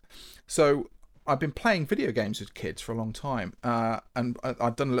noises. So I've been playing video games with kids for a long time, and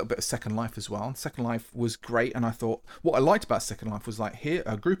I'd done a little bit of Second Life as well. Second Life was great, and I thought what I liked about Second Life was like, here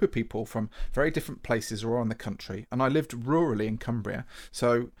a group of people from very different places around the country, and I lived rurally in Cumbria,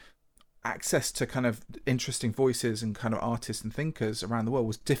 so access to kind of interesting voices and kind of artists and thinkers around the world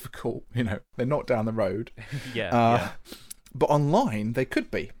was difficult. They're not down the road. Yeah. But online they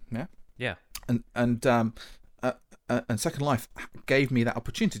could be. Yeah. And Second Life gave me that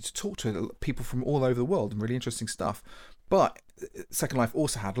opportunity to talk to people from all over the world and really interesting stuff. But Second Life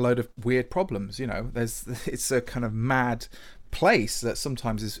also had a load of weird problems. It's a kind of mad place that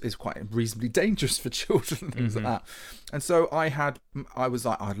sometimes is quite reasonably dangerous for children and things like that. And so I was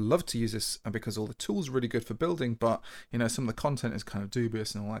like, I'd love to use this because all the tools are really good for building, but some of the content is kind of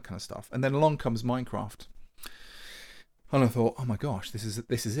dubious and all that kind of stuff. And then along comes Minecraft, and I thought, oh my gosh, this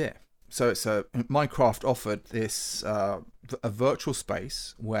is it. So Minecraft offered this a virtual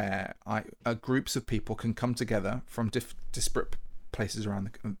space where groups of people can come together from disparate places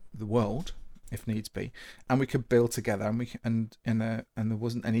around the world, if needs be, and we could build together, and there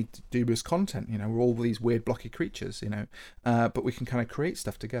wasn't any dubious content. We're all these weird blocky creatures, but we can kind of create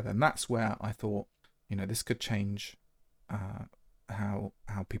stuff together, and that's where I thought, this could change how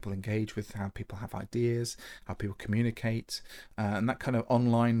people engage with, how people have ideas, how people communicate, and that kind of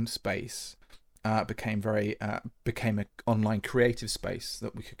online space became an online creative space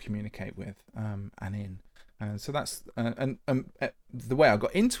that we could communicate with and in. So that's and the way I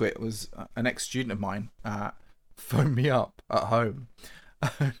got into it was an ex-student of mine phoned me up at home,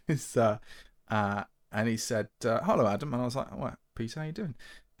 and he said, "Hello, Adam," and I was like, "Oh, Peter, how you doing?"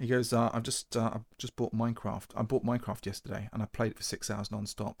 He goes, I've just bought Minecraft. I bought Minecraft yesterday, and I played it for 6 hours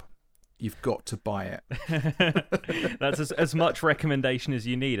non-stop. You've got to buy it. That's as much recommendation as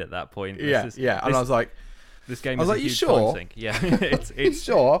you need at that point. And I was like, this game. I was is like, a you huge sure? time sink. Yeah, it's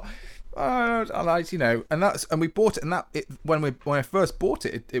sure. And we bought it, and when I first bought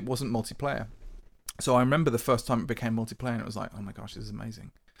it, it wasn't multiplayer. So I remember the first time it became multiplayer, and it was like, oh my gosh, this is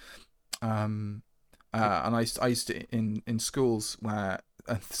amazing. And I used to in schools where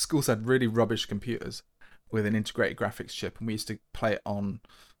schools had really rubbish computers with an integrated graphics chip, and we used to play it on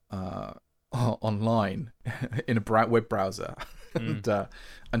online in a web browser, and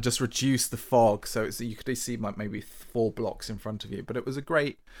just reduce the fog so you could see maybe 4 blocks in front of you. But it was a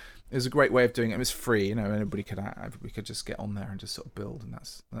great way of doing it. It was free, anybody could just get on there and just sort of build, and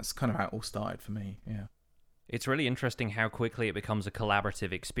that's kind of how it all started for me. Yeah. It's really interesting how quickly it becomes a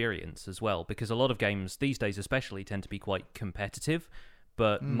collaborative experience as well, because a lot of games these days especially tend to be quite competitive,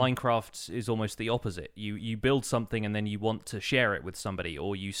 But Minecraft is almost the opposite. You build something and then you want to share it with somebody,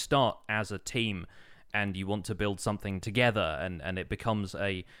 or you start as a team and you want to build something together, and it becomes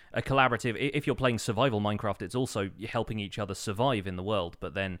a collaborative. If you're playing survival Minecraft, it's also helping each other survive in the world,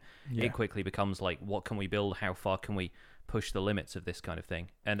 but then it quickly becomes like, what can we build? How far can we push the limits of this kind of thing?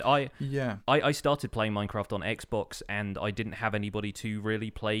 And I started playing Minecraft on Xbox, and I didn't have anybody to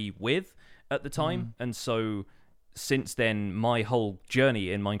really play with at the time, and so since then my whole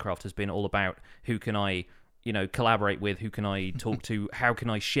journey in Minecraft has been all about who can I collaborate with, who can I talk to, how can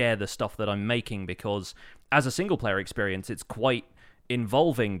I share the stuff that I'm making, because as a single player experience it's quite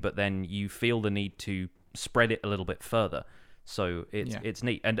involving, but then you feel the need to spread it a little bit further. So it's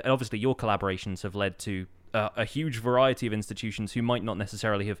neat. And obviously your collaborations have led to a huge variety of institutions who might not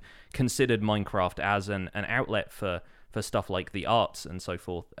necessarily have considered Minecraft as an outlet for stuff like the arts and so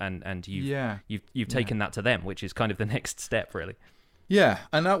forth, and you've taken that to them, which is kind of the next step, really. Yeah,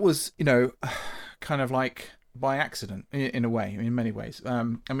 and that was, kind of like by accident in a way, in many ways. I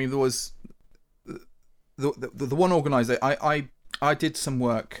mean, there was the one organizer. I did some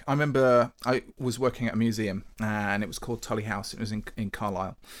work. I remember I was working at a museum, and it was called Tully House. It was in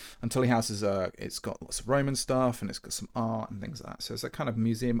Carlisle, and Tully House is it's got lots of Roman stuff, and it's got some art and things like that. So it's a kind of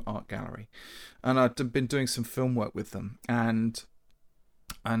museum art gallery, and I'd been doing some film work with them, and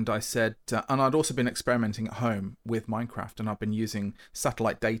I said, and I'd also been experimenting at home with Minecraft, and I've been using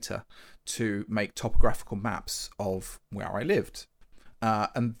satellite data to make topographical maps of where I lived.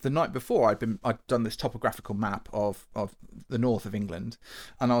 And the night before, I'd done this topographical map of the north of England,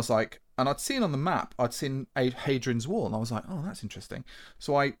 and I was like, and I'd seen on the map, Hadrian's Wall, and I was like, oh, that's interesting.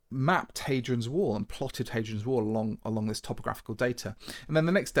 So I mapped Hadrian's Wall and plotted Hadrian's Wall along this topographical data. And then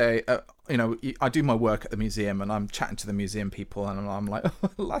the next day, I do my work at the museum, and I'm chatting to the museum people, and I'm like,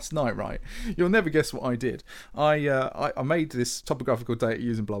 last night, right? You'll never guess what I did. I made this topographical data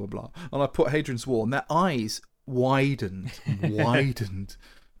using blah blah blah, and I put Hadrian's Wall, and their eyes widened and widened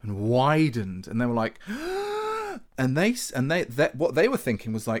and widened, and they were like, and they what they were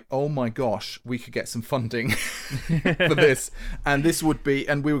thinking was like, oh my gosh, we could get some funding for this, and this would be,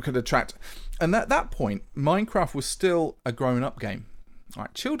 and we could attract. And at that point, Minecraft was still a grown-up game. All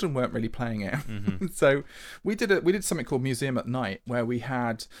right, children weren't really playing it. So we did something called Museum at Night, where we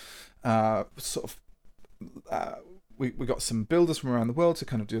had we got some builders from around the world to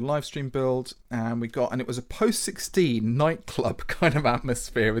kind of do a live stream build, and it was a post-16 nightclub kind of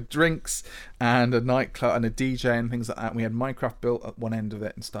atmosphere with drinks and a nightclub and a DJ and things like that. And we had Minecraft built at one end of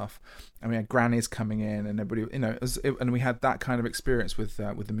it and stuff, and we had grannies coming in, and everybody, and we had that kind of experience with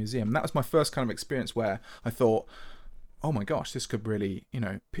the museum. And that was my first kind of experience where I thought, oh my gosh, this could really,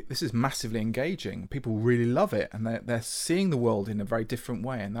 this is massively engaging. People really love it, and they're seeing the world in a very different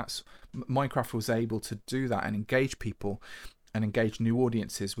way. And that's, Minecraft was able to do that and engage people and engage new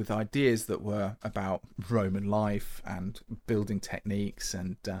audiences with ideas that were about Roman life and building techniques,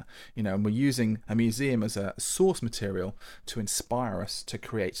 and and we're using a museum as a source material to inspire us to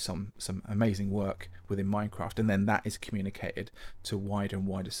create some amazing work within Minecraft, and then that is communicated to wider and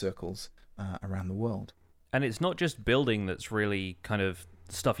wider circles around the world. And it's not just building that's really kind of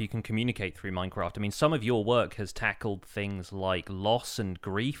stuff you can communicate through Minecraft. I mean, some of your work has tackled things like loss and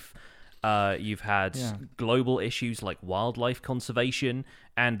grief. You've had global issues like wildlife conservation,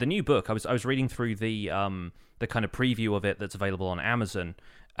 and the new book. I was reading through the kind of preview of it that's available on Amazon.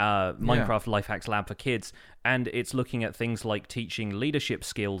 Minecraft Life Hacks Lab for Kids, and it's looking at things like teaching leadership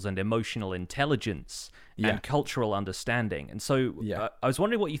skills and emotional intelligence and cultural understanding. And so I was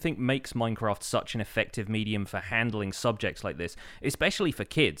wondering what you think makes Minecraft such an effective medium for handling subjects like this, especially for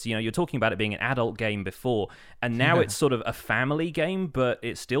kids. You're talking about it being an adult game before, and now it's sort of a family game, but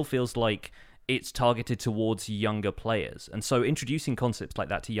it still feels like it's targeted towards younger players. And so introducing concepts like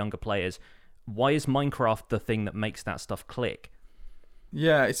that to younger players, why is Minecraft the thing that makes that stuff click?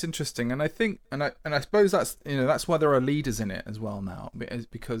 Yeah, it's interesting, and I think, and I suppose that's that's why there are leaders in it as well now,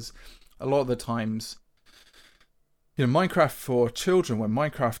 because a lot of the times, Minecraft for children, when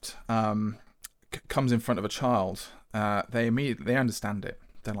Minecraft comes in front of a child, they understand it.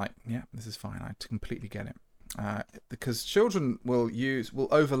 They're like, yeah, this is fine. I completely get it, because children will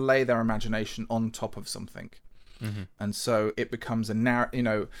overlay their imagination on top of something. And so it becomes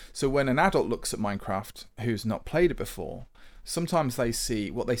a so when an adult looks at Minecraft who's not played it before, sometimes they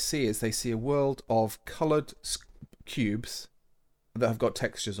see a world of coloured cubes that have got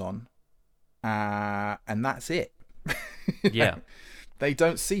textures on, and that's it. They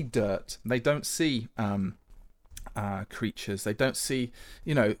don't see dirt. They don't see creatures. They don't see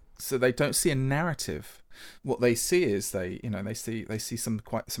so they don't see a narrative. What they see is they see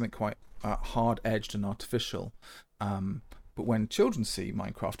something quite hard edged and artificial. but when children see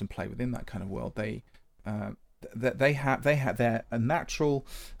Minecraft and play within that kind of world, they have their natural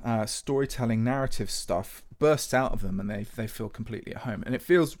storytelling narrative stuff bursts out of them, and they feel completely at home, and it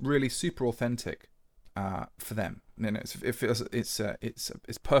feels really super authentic for them. And it feels it's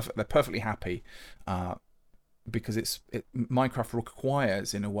perfect. They're perfectly happy because Minecraft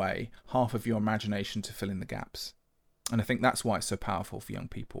requires, in a way, half of your imagination to fill in the gaps, and I think that's why it's so powerful for young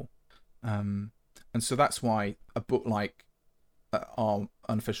people. And so that's why a book like our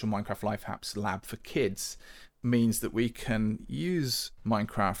unofficial Minecraft Life Hacks Lab for Kids means that we can use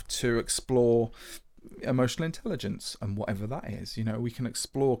Minecraft to explore emotional intelligence and whatever that is. We can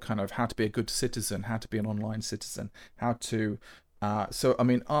explore kind of how to be a good citizen, how to be an online citizen, how to so I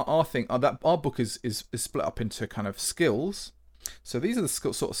mean our thing that our book is split up into kind of skills. So these are the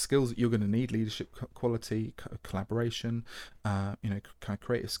sort of skills that you're going to need: leadership quality, collaboration, kind of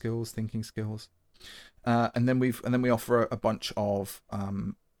creative skills, thinking skills. And then we offer a bunch of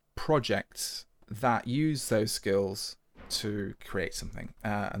projects that use those skills to create something.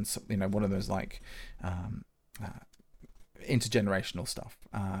 And so, one of those like intergenerational stuff.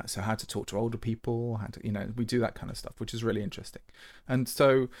 So how to talk to older people, how to we do that kind of stuff, which is really interesting. And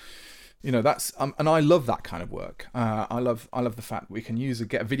so that's and I love that kind of work. I love the fact that we can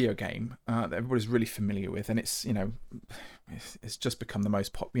get a video game that everybody's really familiar with, and it's it's just become the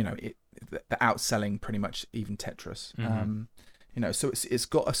most the outselling pretty much even Tetris. Mm-hmm. So it's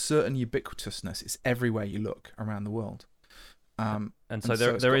got a certain ubiquitousness. It's everywhere you look around the world. And so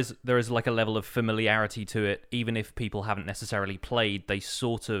there is like a level of familiarity to it, even if people haven't necessarily played. They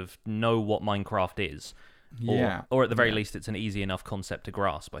sort of know what Minecraft is. Or at the very least, it's an easy enough concept to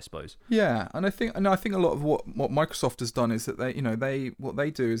grasp, I suppose. Yeah, and I think a lot of what Microsoft has done is that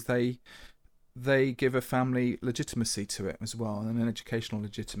they give a family legitimacy to it as well, and an educational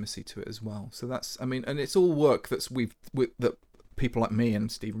legitimacy to it as well. So that's, and it's all work that people like me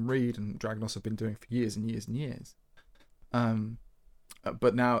and Stephen Reed and Dragnos have been doing for years and years and years.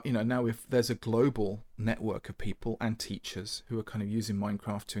 But now there's a global network of people and teachers who are kind of using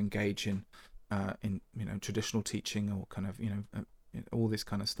Minecraft to engage in traditional teaching, or kind of all this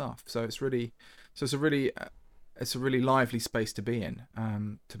kind of stuff. So it's a really lively space to be in,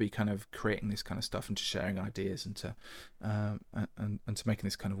 to be kind of creating this kind of stuff and to sharing ideas and to making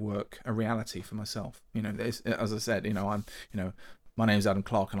this kind of work a reality for myself. As I said, my name is Adam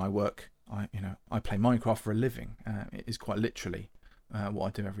Clarke, and I play Minecraft for a living. It is quite literally what I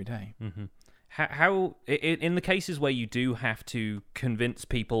do every day. Mm-hmm. How in the cases where you do have to convince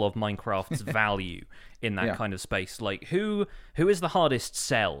people of Minecraft's value in that kind of space, like who is the hardest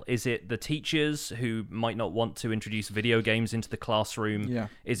sell? Is it the teachers who might not want to introduce video games into the classroom? Yeah.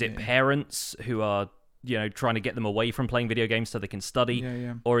 Is it parents who are trying to get them away from playing video games so they can study?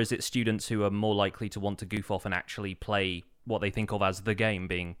 Yeah. Or is it students who are more likely to want to goof off and actually play what they think of as the game,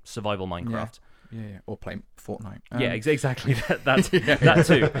 being survival Minecraft? Yeah, or play Fortnite. Exactly. That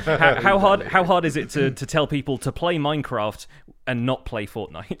too. How hard is it to tell people to play Minecraft and not play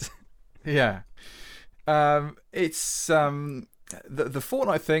Fortnite? Yeah, it's the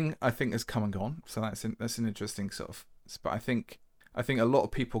Fortnite thing, I think, has come and gone. So that's an interesting sort of. But I think a lot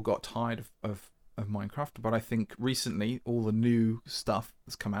of people got tired of Minecraft. But I think recently all the new stuff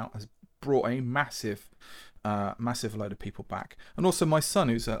that's come out has brought a massive load of people back. And also my son,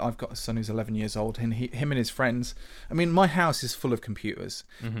 I've got a son who's 11 years old, and him and his friends, my house is full of computers,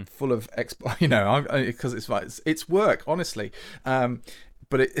 mm-hmm. full of because it's work, honestly.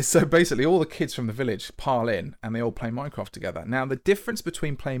 But so basically all the kids from the village pile in and they all play Minecraft together. Now, the difference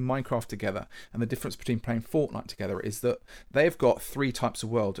between playing Minecraft together and the difference between playing Fortnite together is that they've got three types of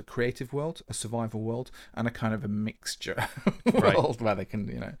world: a creative world, a survival world, and a kind of a mixture world where they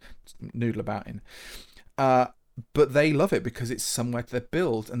can, noodle about in. But they love it because it's somewhere to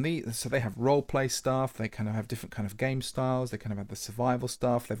build, and so they have role play stuff. They kind of have different kind of game styles. They kind of have the survival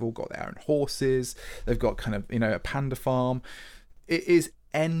stuff. They've all got their own horses. They've got kind of a panda farm. It is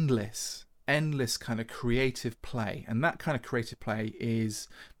endless kind of creative play, and that kind of creative play is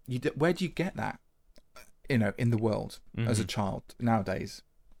where do you get that? In the world, mm-hmm. as a child nowadays.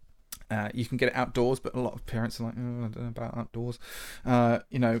 You can get it outdoors, but a lot of parents are like, oh, I don't know about outdoors.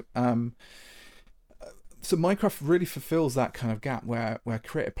 So Minecraft really fulfills that kind of gap where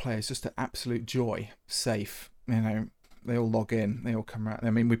creative play is just an absolute joy, safe. They all log in, they all come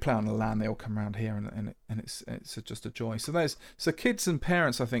around. We play on the LAN, they all come around here, and it's just a joy. So kids and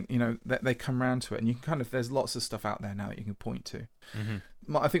parents, I think, they come around to it, and you can there's lots of stuff out there now that you can point to.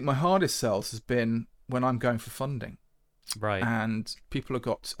 Mm-hmm. I think my hardest sells has been when I'm going for funding, right? And people have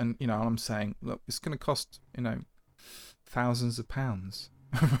got, and I'm saying, look, it's going to cost thousands of pounds.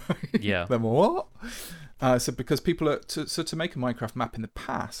 Yeah. Then what? So because people are to make a Minecraft map in the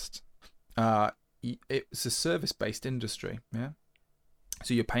past, it's a service-based industry, yeah.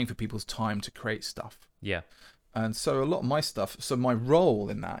 So you're paying for people's time to create stuff. Yeah. And so a lot of my stuff, so my role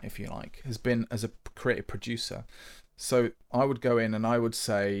in that, if you like, has been as a creative producer. So I would go in and I would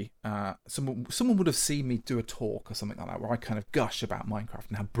say, someone would have seen me do a talk or something like that, where I kind of gush about Minecraft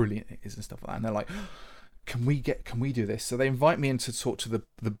and how brilliant it is and stuff like that. And they're like, can we do this? So they invite me in to talk to the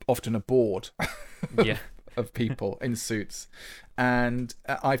often a board of people in suits. And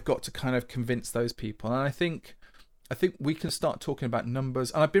I've got to kind of convince those people. And I think we can start talking about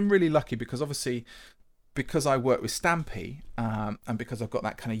numbers. And I've been really lucky because obviously, because I work with Stampy, and because I've got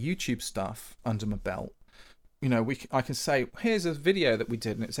that kind of YouTube stuff under my belt, you know, I can say, here's a video that we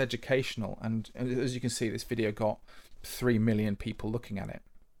did and it's educational. And as you can see, this video got 3 million people looking at it.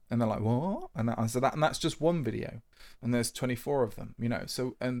 And they're like, what? And that's just one video. And there's 24 of them, you know.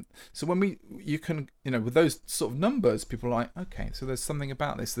 So when you can, you know, with those sort of numbers, people are like, okay, so there's something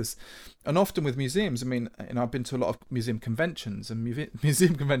about this. And often with museums, I mean, you know, I've been to a lot of museum conventions, and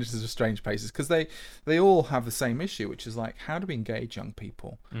museum conventions are strange places because they all have the same issue, which is like, how do we engage young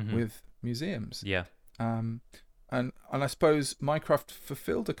people with museums? Yeah. And I suppose Minecraft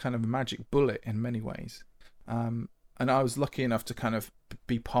fulfilled a kind of a magic bullet in many ways. And I was lucky enough to kind of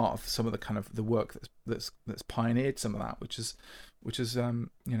be part of some of the kind of the work that's pioneered some of that, which is you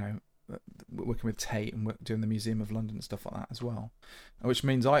know, working with Tate and doing the Museum of London and stuff like that as well. Which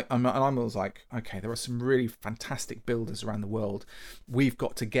means I'm always like, okay, there are some really fantastic builders around the world. We've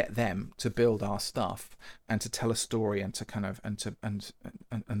got to get them to build our stuff and to tell a story and to kind of and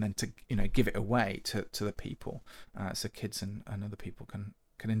then to, you know, give it away to the people, so kids and other people can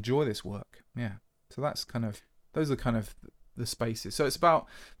enjoy this work. Yeah. So that's kind of, those are kind of the spaces. So it's about,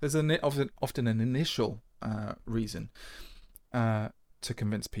 there's often an initial reason to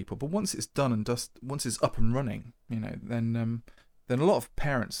convince people, but once it's done and once it's up and running, you know, then a lot of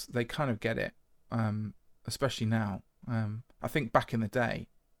parents, they kind of get it, especially now. I think back in the day,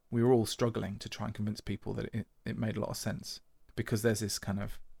 we were all struggling to try and convince people that it made a lot of sense, because there's this kind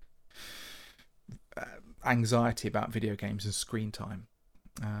of anxiety about video games and screen time.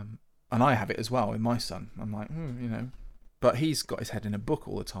 And I have it as well with my son. I'm like, you know, but he's got his head in a book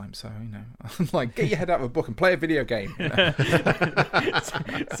all the time. So, you know, I'm like, get your head out of a book and play a video game. You know?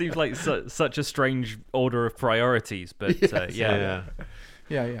 It seems like such a strange order of priorities, but yes.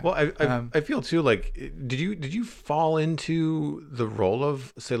 Yeah. Well, I feel too like, did you fall into the role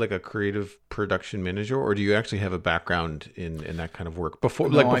of, say, like a creative production manager, or do you actually have a background in that kind of work before?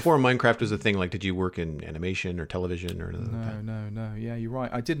 No, before Minecraft was a thing. Like, did you work in animation or television or anything like that? No. Yeah, you're right.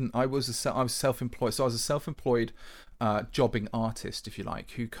 I didn't. I was self-employed. So I was a self-employed jobbing artist, if you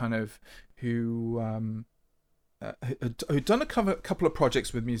like, who who'd done a couple of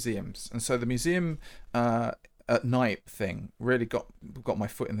projects with museums, and so the museum at night thing really got my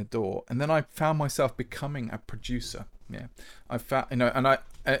foot in the door, and then I found myself becoming a producer. Yeah, I found, you know, and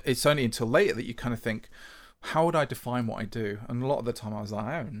it's only until later that you kind of think, how would I define what I do? And a lot of the time I was like,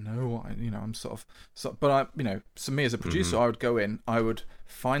 I don't know what you know. I'm but I, you know, so me as a producer, I would go in, I would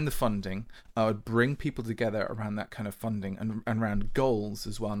find the funding, I would bring people together around that kind of funding and around goals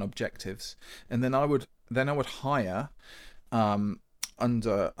as well and objectives, and then I would hire,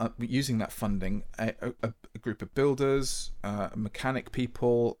 under using that funding, a group of builders, mechanic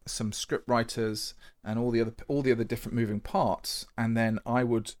people, some script writers, and all the other different moving parts, and then I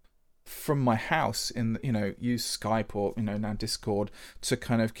would, from my house, use Skype or, you know, now Discord, to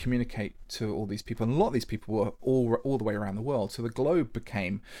kind of communicate to all these people. And a lot of these people were all the way around the world. So the globe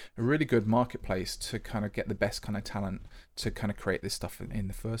became a really good marketplace to kind of get the best kind of talent to kind of create this stuff in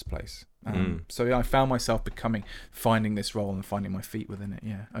the first place. So yeah, I found myself finding this role and finding my feet within it,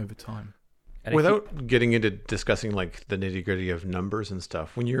 yeah, over time. And without getting into discussing like the nitty gritty of numbers and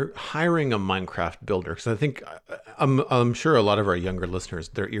stuff, when you're hiring a Minecraft builder, because I think I'm sure a lot of our younger listeners,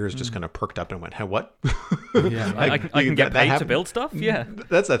 their ears just kind of perked up and went, "Hey, what? Yeah, I can get paid to build stuff. Yeah,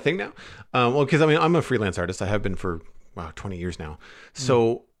 that's a thing now." Well, because I mean, I'm a freelance artist. I have been for 20 years now.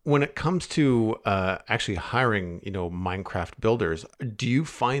 So when it comes to actually hiring, you know, Minecraft builders, do you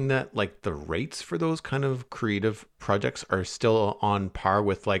find that like the rates for those kind of creative projects are still on par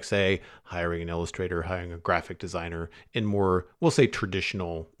with, like, say, hiring an illustrator, hiring a graphic designer in more, we'll say,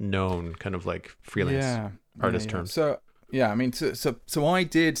 traditional, known kind of like freelance artist terms? So yeah, I mean, so I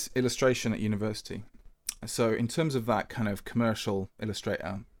did illustration at university. So in terms of that kind of commercial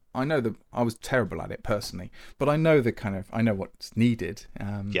illustrator, I know I was terrible at it personally, but I know what's needed.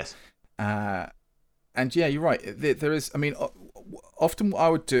 Yes. And yeah, you're right. There is, I mean, often what I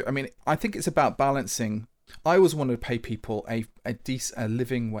would do, I mean, I think it's about balancing. I always wanted to pay people a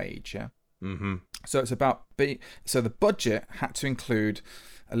living wage, yeah. Mm-hmm. So it's about so the budget had to include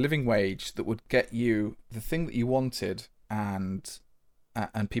a living wage that would get you the thing that you wanted, and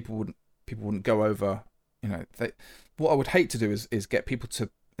people wouldn't go over. What I would hate to do is get people to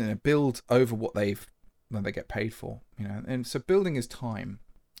build over what they get paid for. And so building is time.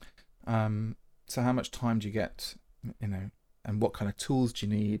 So how much time do you get? And what kind of tools do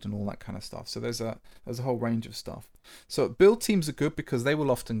you need, and all that kind of stuff. So there's a whole range of stuff. So build teams are good because they will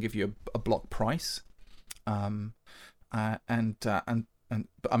often give you a block price, but I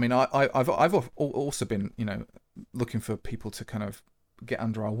mean I've also been looking for people to kind of get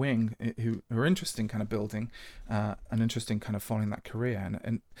under our wing who are interested in kind of building, and interested in kind of following that career.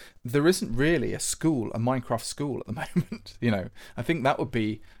 And there isn't really a Minecraft school at the moment. I think that would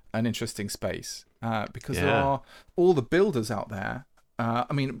be an interesting space, because there are all the builders out there.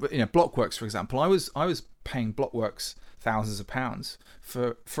 I mean, Blockworks, for example. I was paying Blockworks thousands of pounds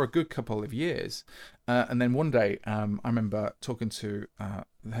for a good couple of years, and then one day I remember talking to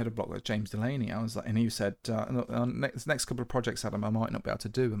the head of Blockworks, James Delaney. I was like, and he said, next couple of projects, Adam, I might not be able to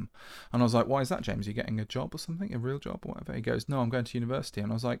do them. And I was like, why is that, James? Are you getting a job or something, a real job or whatever? He goes, no, I'm going to university.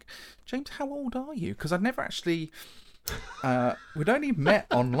 And I was like, James, how old are you? Because I'd never actually. We'd only met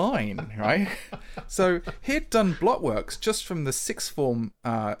online, right? So he'd done Blockworks just from the sixth form.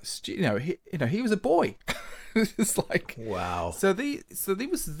 He was a boy. It's like, wow. So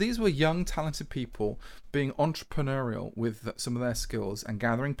these were young, talented people being entrepreneurial with some of their skills and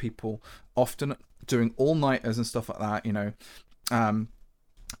gathering people, often doing all-nighters and stuff like that.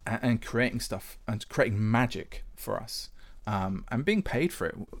 And creating stuff and creating magic for us, and being paid for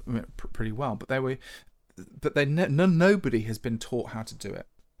it pretty well. But nobody has been taught how to do it,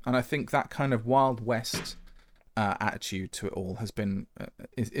 and I think that kind of Wild West attitude to it all has been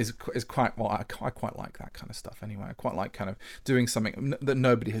is quite well. I quite like that kind of stuff anyway. I quite like kind of doing something that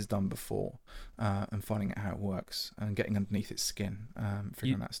nobody has done before, and finding out how it works and getting underneath its skin,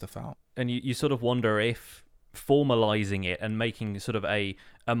 figuring that stuff out. And you sort of wonder if formalizing it and making sort of a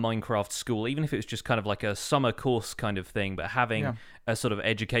Minecraft school, even if it was just kind of like a summer course kind of thing, but having a sort of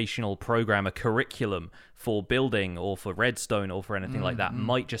educational program, a curriculum for building or for redstone or for anything like that,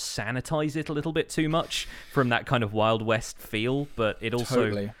 might just sanitize it a little bit too much from that kind of Wild West feel. But it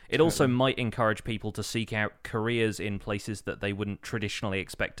also might encourage people to seek out careers in places that they wouldn't traditionally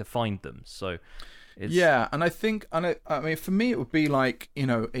expect to find them. So and I mean, for me, it would be like,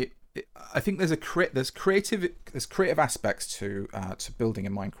 I think there's creative aspects to building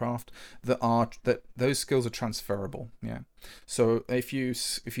in Minecraft that those skills are transferable. Yeah. So if you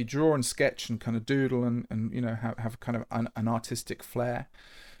draw and sketch and kind of doodle and have kind of an artistic flair,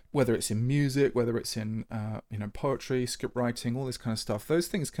 whether it's in music, whether it's in poetry, script writing, all this kind of stuff, those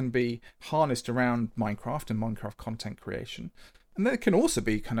things can be harnessed around Minecraft and Minecraft content creation, and they can also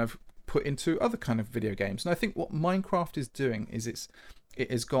be kind of put into other kind of video games. And I think what Minecraft is doing is it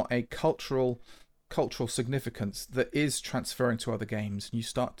has got a cultural significance that is transferring to other games. And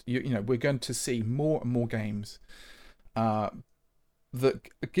we're going to see more and more games that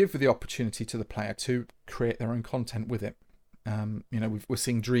give the opportunity to the player to create their own content with it. We're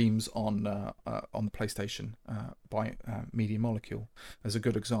seeing Dreams on the PlayStation by Media Molecule as a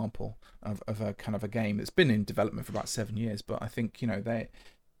good example of a kind of a game that's been in development for about 7 years. But I think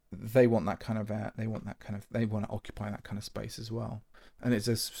they want that kind of they want to occupy that kind of space as well. And it's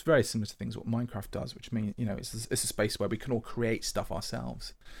very similar to things what Minecraft does, which means it's a space where we can all create stuff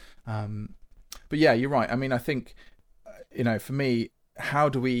ourselves. But yeah, you're right. I mean, I think for me, how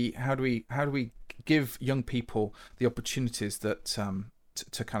do we give young people the opportunities that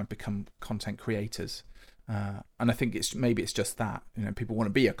to kind of become content creators? And I think it's just that people want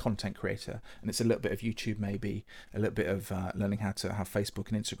to be a content creator, and it's a little bit of YouTube, maybe a little bit of learning how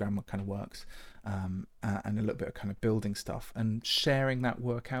Facebook and Instagram what kind of works, and a little bit of kind of building stuff and sharing that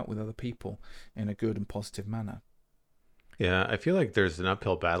work out with other people in a good and positive manner. Yeah, I feel like there's an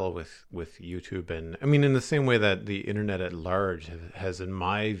uphill battle with YouTube, and I mean in the same way that the internet at large has, in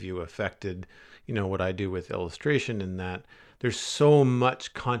my view, affected what I do with illustration, in that there's so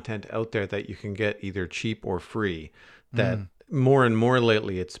much content out there that you can get either cheap or free, that more and more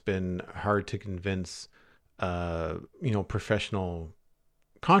lately it's been hard to convince professional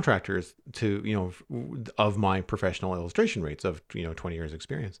contractors to of my professional illustration rates of 20 years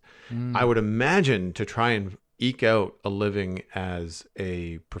experience. I would imagine to try and eke out a living as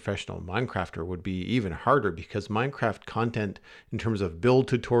a professional Minecrafter would be even harder, because Minecraft content in terms of build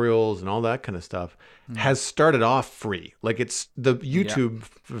tutorials and all that kind of stuff has started off free. Like, it's the YouTube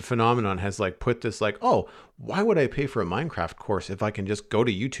phenomenon has like put this like, oh, why would I pay for a Minecraft course if I can just go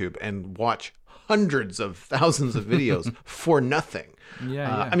to YouTube and watch hundreds of thousands of videos for nothing.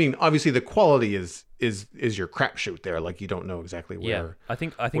 Yeah. I mean, obviously the quality is your crapshoot there. Like, you don't know exactly where. I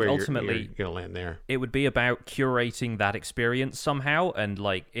think where ultimately you're gonna land there. it would be about curating that experience somehow, and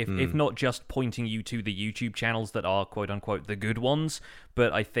like if not just pointing you to the YouTube channels that are quote unquote the good ones,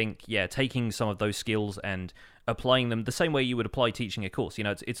 but I think taking some of those skills and applying them the same way you would apply teaching a course. You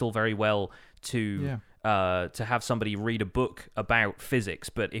know, it's all very well to have somebody read a book about physics,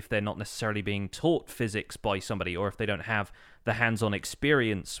 but if they're not necessarily being taught physics by somebody, or if they don't have the hands-on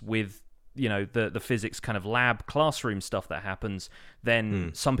experience with, you know, the physics kind of lab classroom stuff that happens, then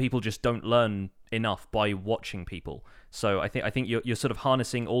some people just don't learn enough by watching people. So I think you're sort of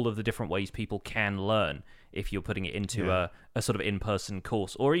harnessing all of the different ways people can learn if you're putting it into a sort of in-person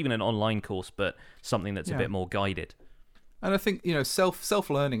course, or even an online course, but something that's a bit more guided. And I think, you know,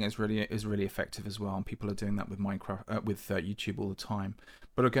 self-learning is really effective as well, and people are doing that with Minecraft, with YouTube all the time.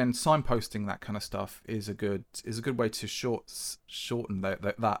 But again, signposting that kind of stuff is a good way to shorten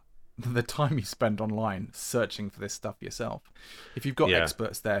the time you spend online searching for this stuff yourself. If you've got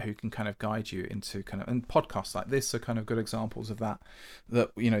experts there who can kind of guide you into and podcasts like this are kind of good examples of that,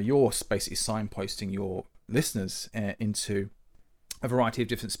 you know, you're basically signposting your listeners into a variety of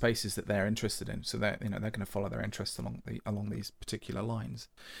different spaces that they're interested in, so they're going to follow their interests along these particular lines,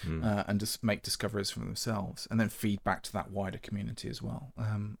 and just make discoveries for themselves, and then feed back to that wider community as well,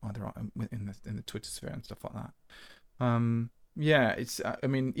 either in the Twitter sphere and stuff like that.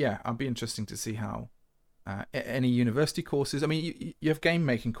 I'd be interesting to see how any university courses. I mean, you have game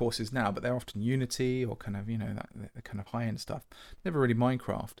making courses now, but they're often Unity or kind of, you know, that kind of high end stuff. Never really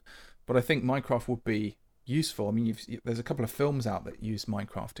Minecraft, but I think Minecraft would be useful. I mean, there's a couple of films out that use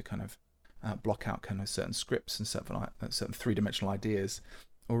Minecraft to kind of block out kind of certain scripts and certain three-dimensional ideas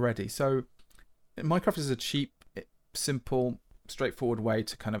already. So Minecraft is a cheap, simple, straightforward way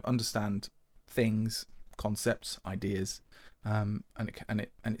to kind of understand things, concepts, ideas, and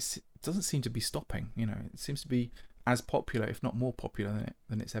it doesn't seem to be stopping. You know, it seems to be as popular, if not more popular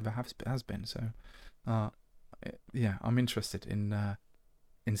than it's ever has been. So, I'm interested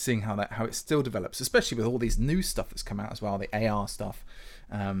in seeing how it still develops, especially with all these new stuff that's come out as well, the AR stuff,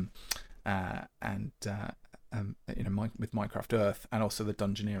 with Minecraft Earth, and also the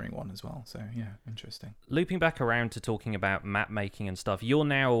Dungeoneering one as well. So yeah, interesting. Looping back around to talking about map making and stuff, you're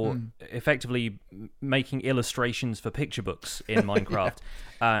now effectively making illustrations for picture books in Minecraft,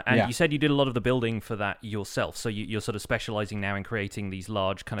 and you said you did a lot of the building for that yourself. So you're sort of specializing now in creating these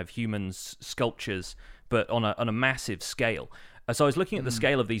large kind of human sculptures, but on a massive scale. So I was looking at the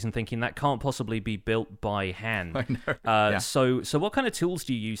scale of these and thinking that can't possibly be built by hand. I know. So what kind of tools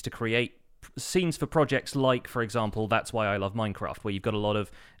do you use to create scenes for projects like, for example, That's Why I Love Minecraft, where you've got a lot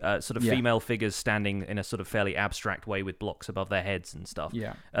of sort of female figures standing in a sort of fairly abstract way with blocks above their heads and stuff?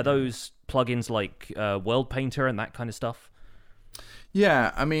 Are those plugins like World Painter and that kind of stuff?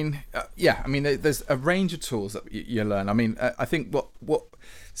 Yeah, I mean, there's a range of tools that you learn. I mean, I think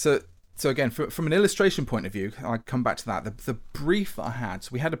So again, from an illustration point of view, I come back to that. The brief that I had, so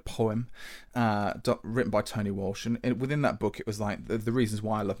we had a poem written by Tony Walsh, and within that book, it was like the reasons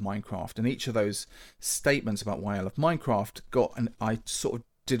why I love Minecraft, and each of those statements about why I love Minecraft I sort of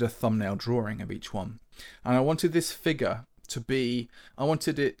did a thumbnail drawing of each one, and I wanted this figure I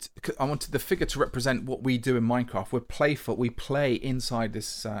wanted the figure to represent what we do in Minecraft. We're playful. We play inside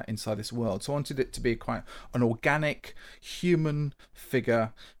this world. So I wanted it to be quite an organic human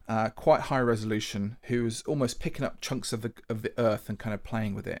figure, quite high resolution, who's almost picking up chunks of the earth and kind of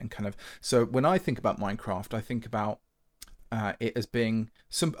playing with it, and kind of. So when I think about Minecraft, I think about it as being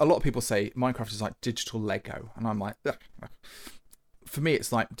a lot of people say Minecraft is like digital Lego, and I'm like, ugh. For me,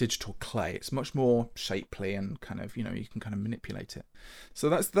 it's like digital clay. It's much more shapely and kind of, you know, you can kind of manipulate it. So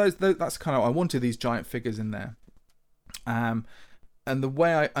that's kind of, I wanted these giant figures in there, and the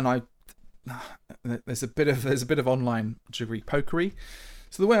way there's a bit of online jiggery pokery.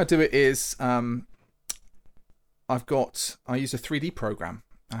 So the way I do it is, I use a 3D program.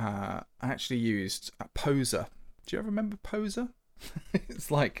 I actually used a Poser. Do you ever remember Poser?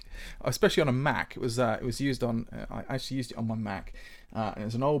 It's like, especially on a Mac, it was used on. I actually used it on my Mac, and it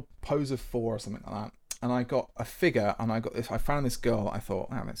was an old Poser 4 or something like that. And I got a figure, and I found this girl. I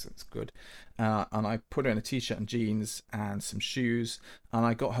thought, wow, that's good, and I put her in a t-shirt and jeans and some shoes, and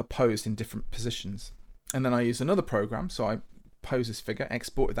I got her posed in different positions. And then I used another program, so I posed this figure,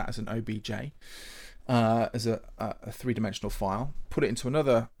 exported that as an OBJ, as a three-dimensional file, put it into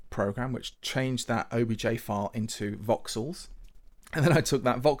another program, which changed that OBJ file into voxels. And then I took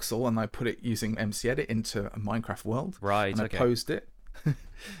that voxel and I put it using MC Edit into a Minecraft world. Right. And I posed it.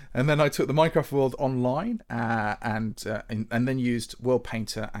 And then I took the Minecraft world online and then used World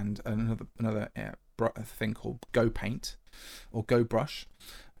Painter and another thing called Go Paint or Go Brush,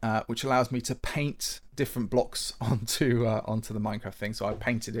 which allows me to paint different blocks onto the Minecraft thing. So I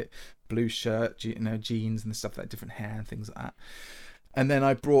painted it blue shirt, jeans and stuff like different hair and things like that. And then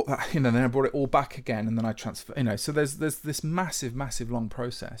I brought that, then I brought it all back again, and then I transfer, So there's this massive long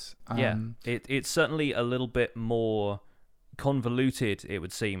process. It's certainly a little bit more convoluted, it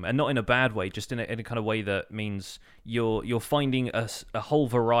would seem, and not in a bad way, just in a kind of way that means you're finding a whole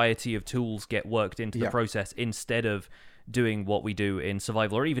variety of tools get worked into the process, instead of doing what we do in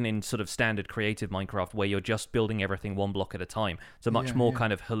survival or even in sort of standard creative Minecraft, where you're just building everything one block at a time. It's a much more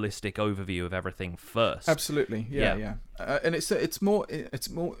kind of holistic overview of everything first. Absolutely, and it's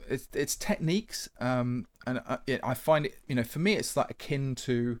techniques, and I find it, for me, it's like akin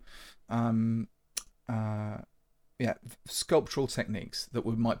to sculptural techniques that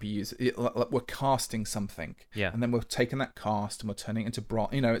we might be using. Like we're casting something, and then we're taking that cast and we're turning it into bronze.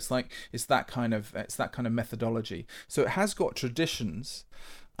 It's that kind of methodology. So it has got traditions,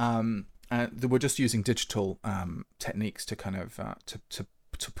 and we're just using digital techniques to kind of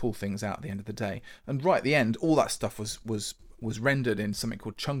to pull things out at the end of the day. And right at the end, all that stuff was rendered in something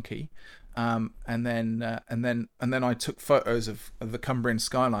called Chunky. And then I took photos of the Cumbrian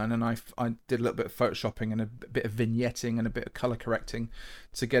skyline, and I did a little bit of photoshopping and a bit of vignetting and a bit of color correcting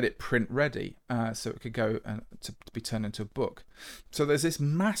to get it print ready, so it could go to be turned into a book. So there's this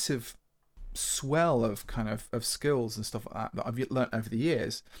massive swell of kind of skills and stuff like that I've learned over the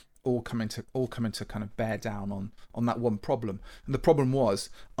years, all coming to kind of bear down on that one problem. And the problem was,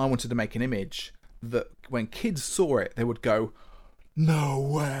 I wanted to make an image that when kids saw it, they would go, "No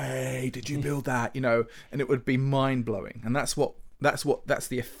way did you build that," and it would be mind-blowing. And that's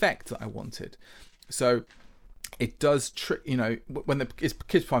the effect that I wanted. So it does trick, when the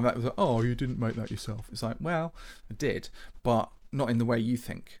kids find that, it was like, "Oh, you didn't make that yourself." It's like, well, I did, but not in the way you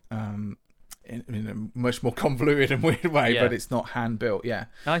think. In a much more convoluted and weird way, but it's not hand built.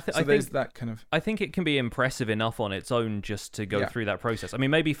 I think that kind of. I think it can be impressive enough on its own just to go through that process. I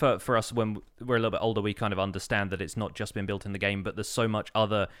mean, maybe for us when we're a little bit older, we kind of understand that it's not just been built in the game, but there's so much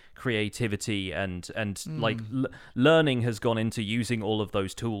other creativity and learning has gone into using all of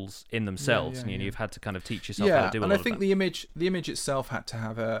those tools in themselves. You've had to kind of teach yourself how to do it. And I think the image itself had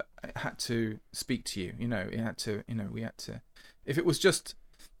to speak to you. We had to. If it was just.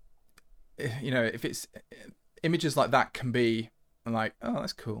 If it's images like that can be like, "Oh,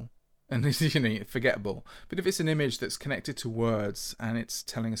 that's cool," and it's forgettable. But if it's an image that's connected to words and it's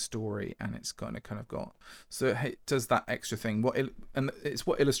telling a story and it's kind of got, so it does that extra thing. When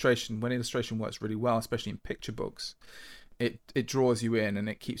illustration works really well, especially in picture books, it draws you in and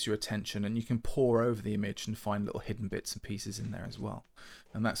it keeps your attention, and you can pore over the image and find little hidden bits and pieces in there as well.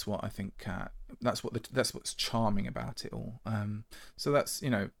 And that's what I think. That's what's charming about it all. So that's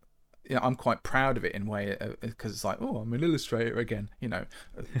I'm quite proud of it in a way, because it's like, oh, I'm an illustrator again,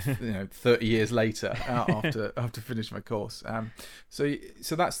 30 years later after finishing my course. So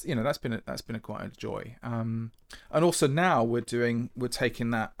that's been a quite a joy. And also now we're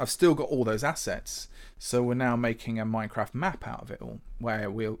taking that. I've still got all those assets, so we're now making a Minecraft map out of it all, where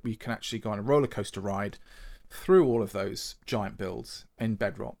we can actually go on a roller coaster ride through all of those giant builds in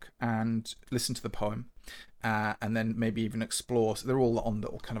Bedrock and listen to the poem. And then maybe even explore. So they're all on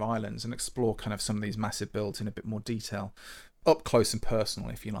little kind of islands, and explore kind of some of these massive builds in a bit more detail, up close and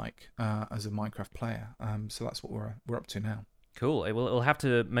personal, if you like, as a Minecraft player. So that's what we're up to now. Cool. We'll have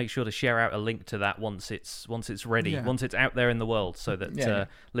to make sure to share out a link to that once it's ready, once it's out there in the world, so that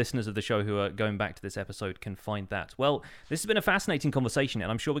listeners of the show who are going back to this episode can find that. Well, this has been a fascinating conversation, and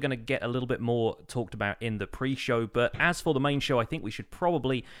I'm sure we're going to get a little bit more talked about in the pre-show. But as for the main show, I think we should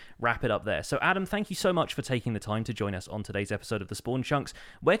probably wrap it up there. So, Adam, thank you so much for taking the time to join us on today's episode of The Spawn Chunks.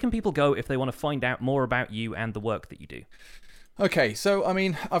 Where can people go if they want to find out more about you and the work that you do? Okay, so I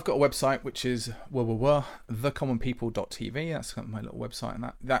mean, I've got a website which is thecommonpeople.tv. That's kind of my little website,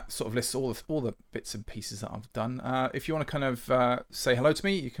 and that sort of lists all the bits and pieces that I've done. If you want to kind of say hello to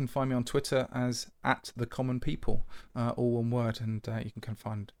me, you can find me on Twitter as @thecommonpeople, all one word, and you can kind of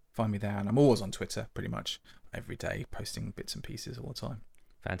find me there. And I'm always on Twitter, pretty much every day, posting bits and pieces all the time.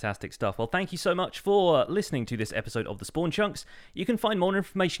 Fantastic stuff. Well, thank you so much for listening to this episode of The Spawn Chunks. You can find more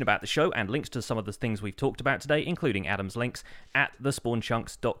information about the show and links to some of the things we've talked about today, including Adam's links, at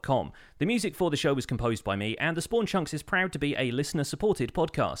thespawnchunks.com. The music for the show was composed by me, and The Spawn Chunks is proud to be a listener-supported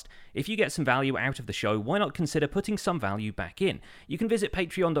podcast. If you get some value out of the show, why not consider putting some value back in? You can visit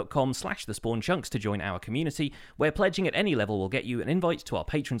patreon.com/thespawnchunks to join our community, where pledging at any level will get you an invite to our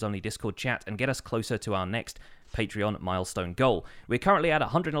patrons-only Discord chat and get us closer to our next Patreon milestone goal. We're currently at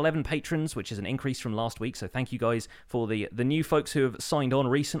 111 patrons, which is an increase from last week, so thank you guys for the new folks who have signed on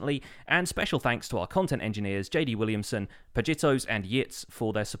recently, and special thanks to our content engineers JD Williamson, Pajitos, and Yitz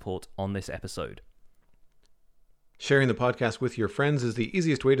for their support on this episode. Sharing the podcast with your friends is the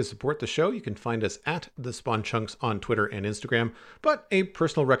easiest way to support the show. You can find us at The Spawn Chunks on Twitter and Instagram, but a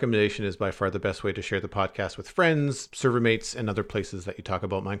personal recommendation is by far the best way to share the podcast with friends, server mates, and other places that you talk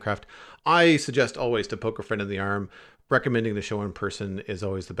about Minecraft. I suggest always to poke a friend in the arm. Recommending the show in person is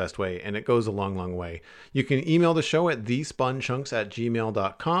always the best way, and it goes a long, long way. You can email the show at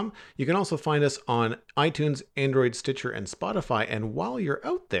thespawnchunks@gmail.com. You can also find us on iTunes, Android, Stitcher, and Spotify. And while you're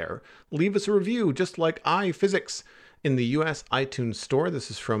out there, leave us a review, just like iPhysics in the US iTunes store. This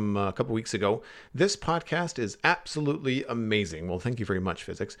is from a couple weeks ago. This podcast is absolutely amazing. Well, thank you very much,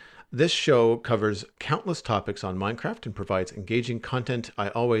 Physics. This show covers countless topics on Minecraft and provides engaging content I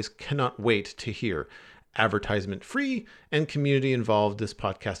always cannot wait to hear. Advertisement free and community involved, this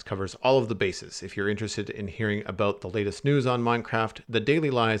podcast covers all of the bases. If you're interested in hearing about the latest news on Minecraft, the daily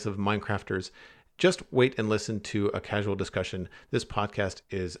lives of Minecrafters, just wait and listen to a casual discussion. This podcast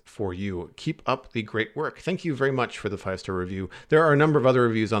is for you. Keep up the great work. Thank you very much for the 5-star review. There are a number of other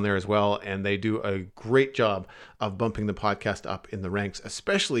reviews on there as well, and they do a great job of bumping the podcast up in the ranks,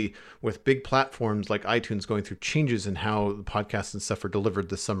 especially with big platforms like iTunes going through changes in how the podcasts and stuff are delivered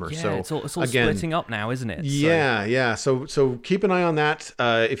this summer. Yeah, so it's all splitting up now, isn't it? Yeah. So keep an eye on that.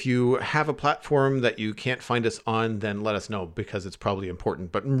 If you have a platform that you can't find us on, then let us know, because it's probably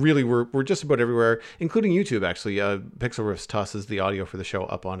important. But really, we're just about everywhere, including YouTube, actually. Pixel Riffs tosses the audio for the show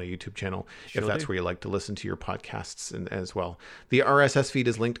up on a YouTube channel, if that's where you like to listen to your podcasts as well. The RSS feed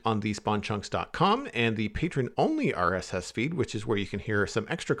is linked on thespawnchunks.com, and the patron-only RSS feed, which is where you can hear some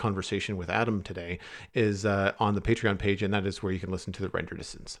extra conversation with Adam today, is on the Patreon page, and that is where you can listen to the render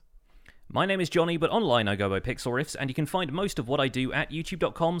distance. My name is Johnny, but online I go by Pixel Riffs, and you can find most of what I do at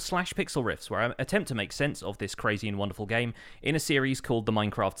youtube.com/pixelriffs, where I attempt to make sense of this crazy and wonderful game in a series called the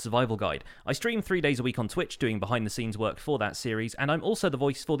Minecraft Survival Guide. I stream 3 days a week on Twitch doing behind-the-scenes work for that series, and I'm also the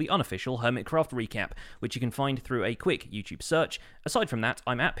voice for the unofficial Hermitcraft Recap, which you can find through a quick YouTube search. Aside from that,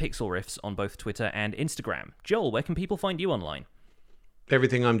 I'm at Pixel Riffs on both Twitter and Instagram. Joel, where can people find you online?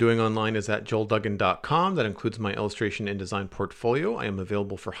 Everything I'm doing online is at joelduggan.com. That includes my illustration and design portfolio. I am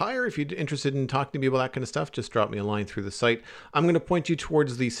available for hire. If you're interested in talking to me about that kind of stuff, just drop me a line through the site. I'm going to point you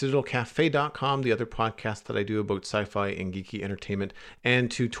towards the citadelcafe.com, the other podcast that I do about sci-fi and geeky entertainment,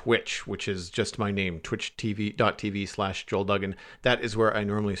 and to Twitch, which is just my name, twitch.tv/joelduggan. That is where I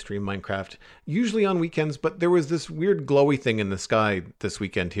normally stream Minecraft, usually on weekends, but there was this weird glowy thing in the sky this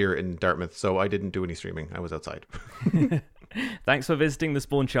weekend here in Dartmouth, so I didn't do any streaming. I was outside. Thanks for visiting the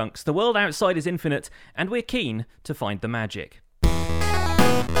Spawn Chunks. The world outside is infinite, and we're keen to find the magic.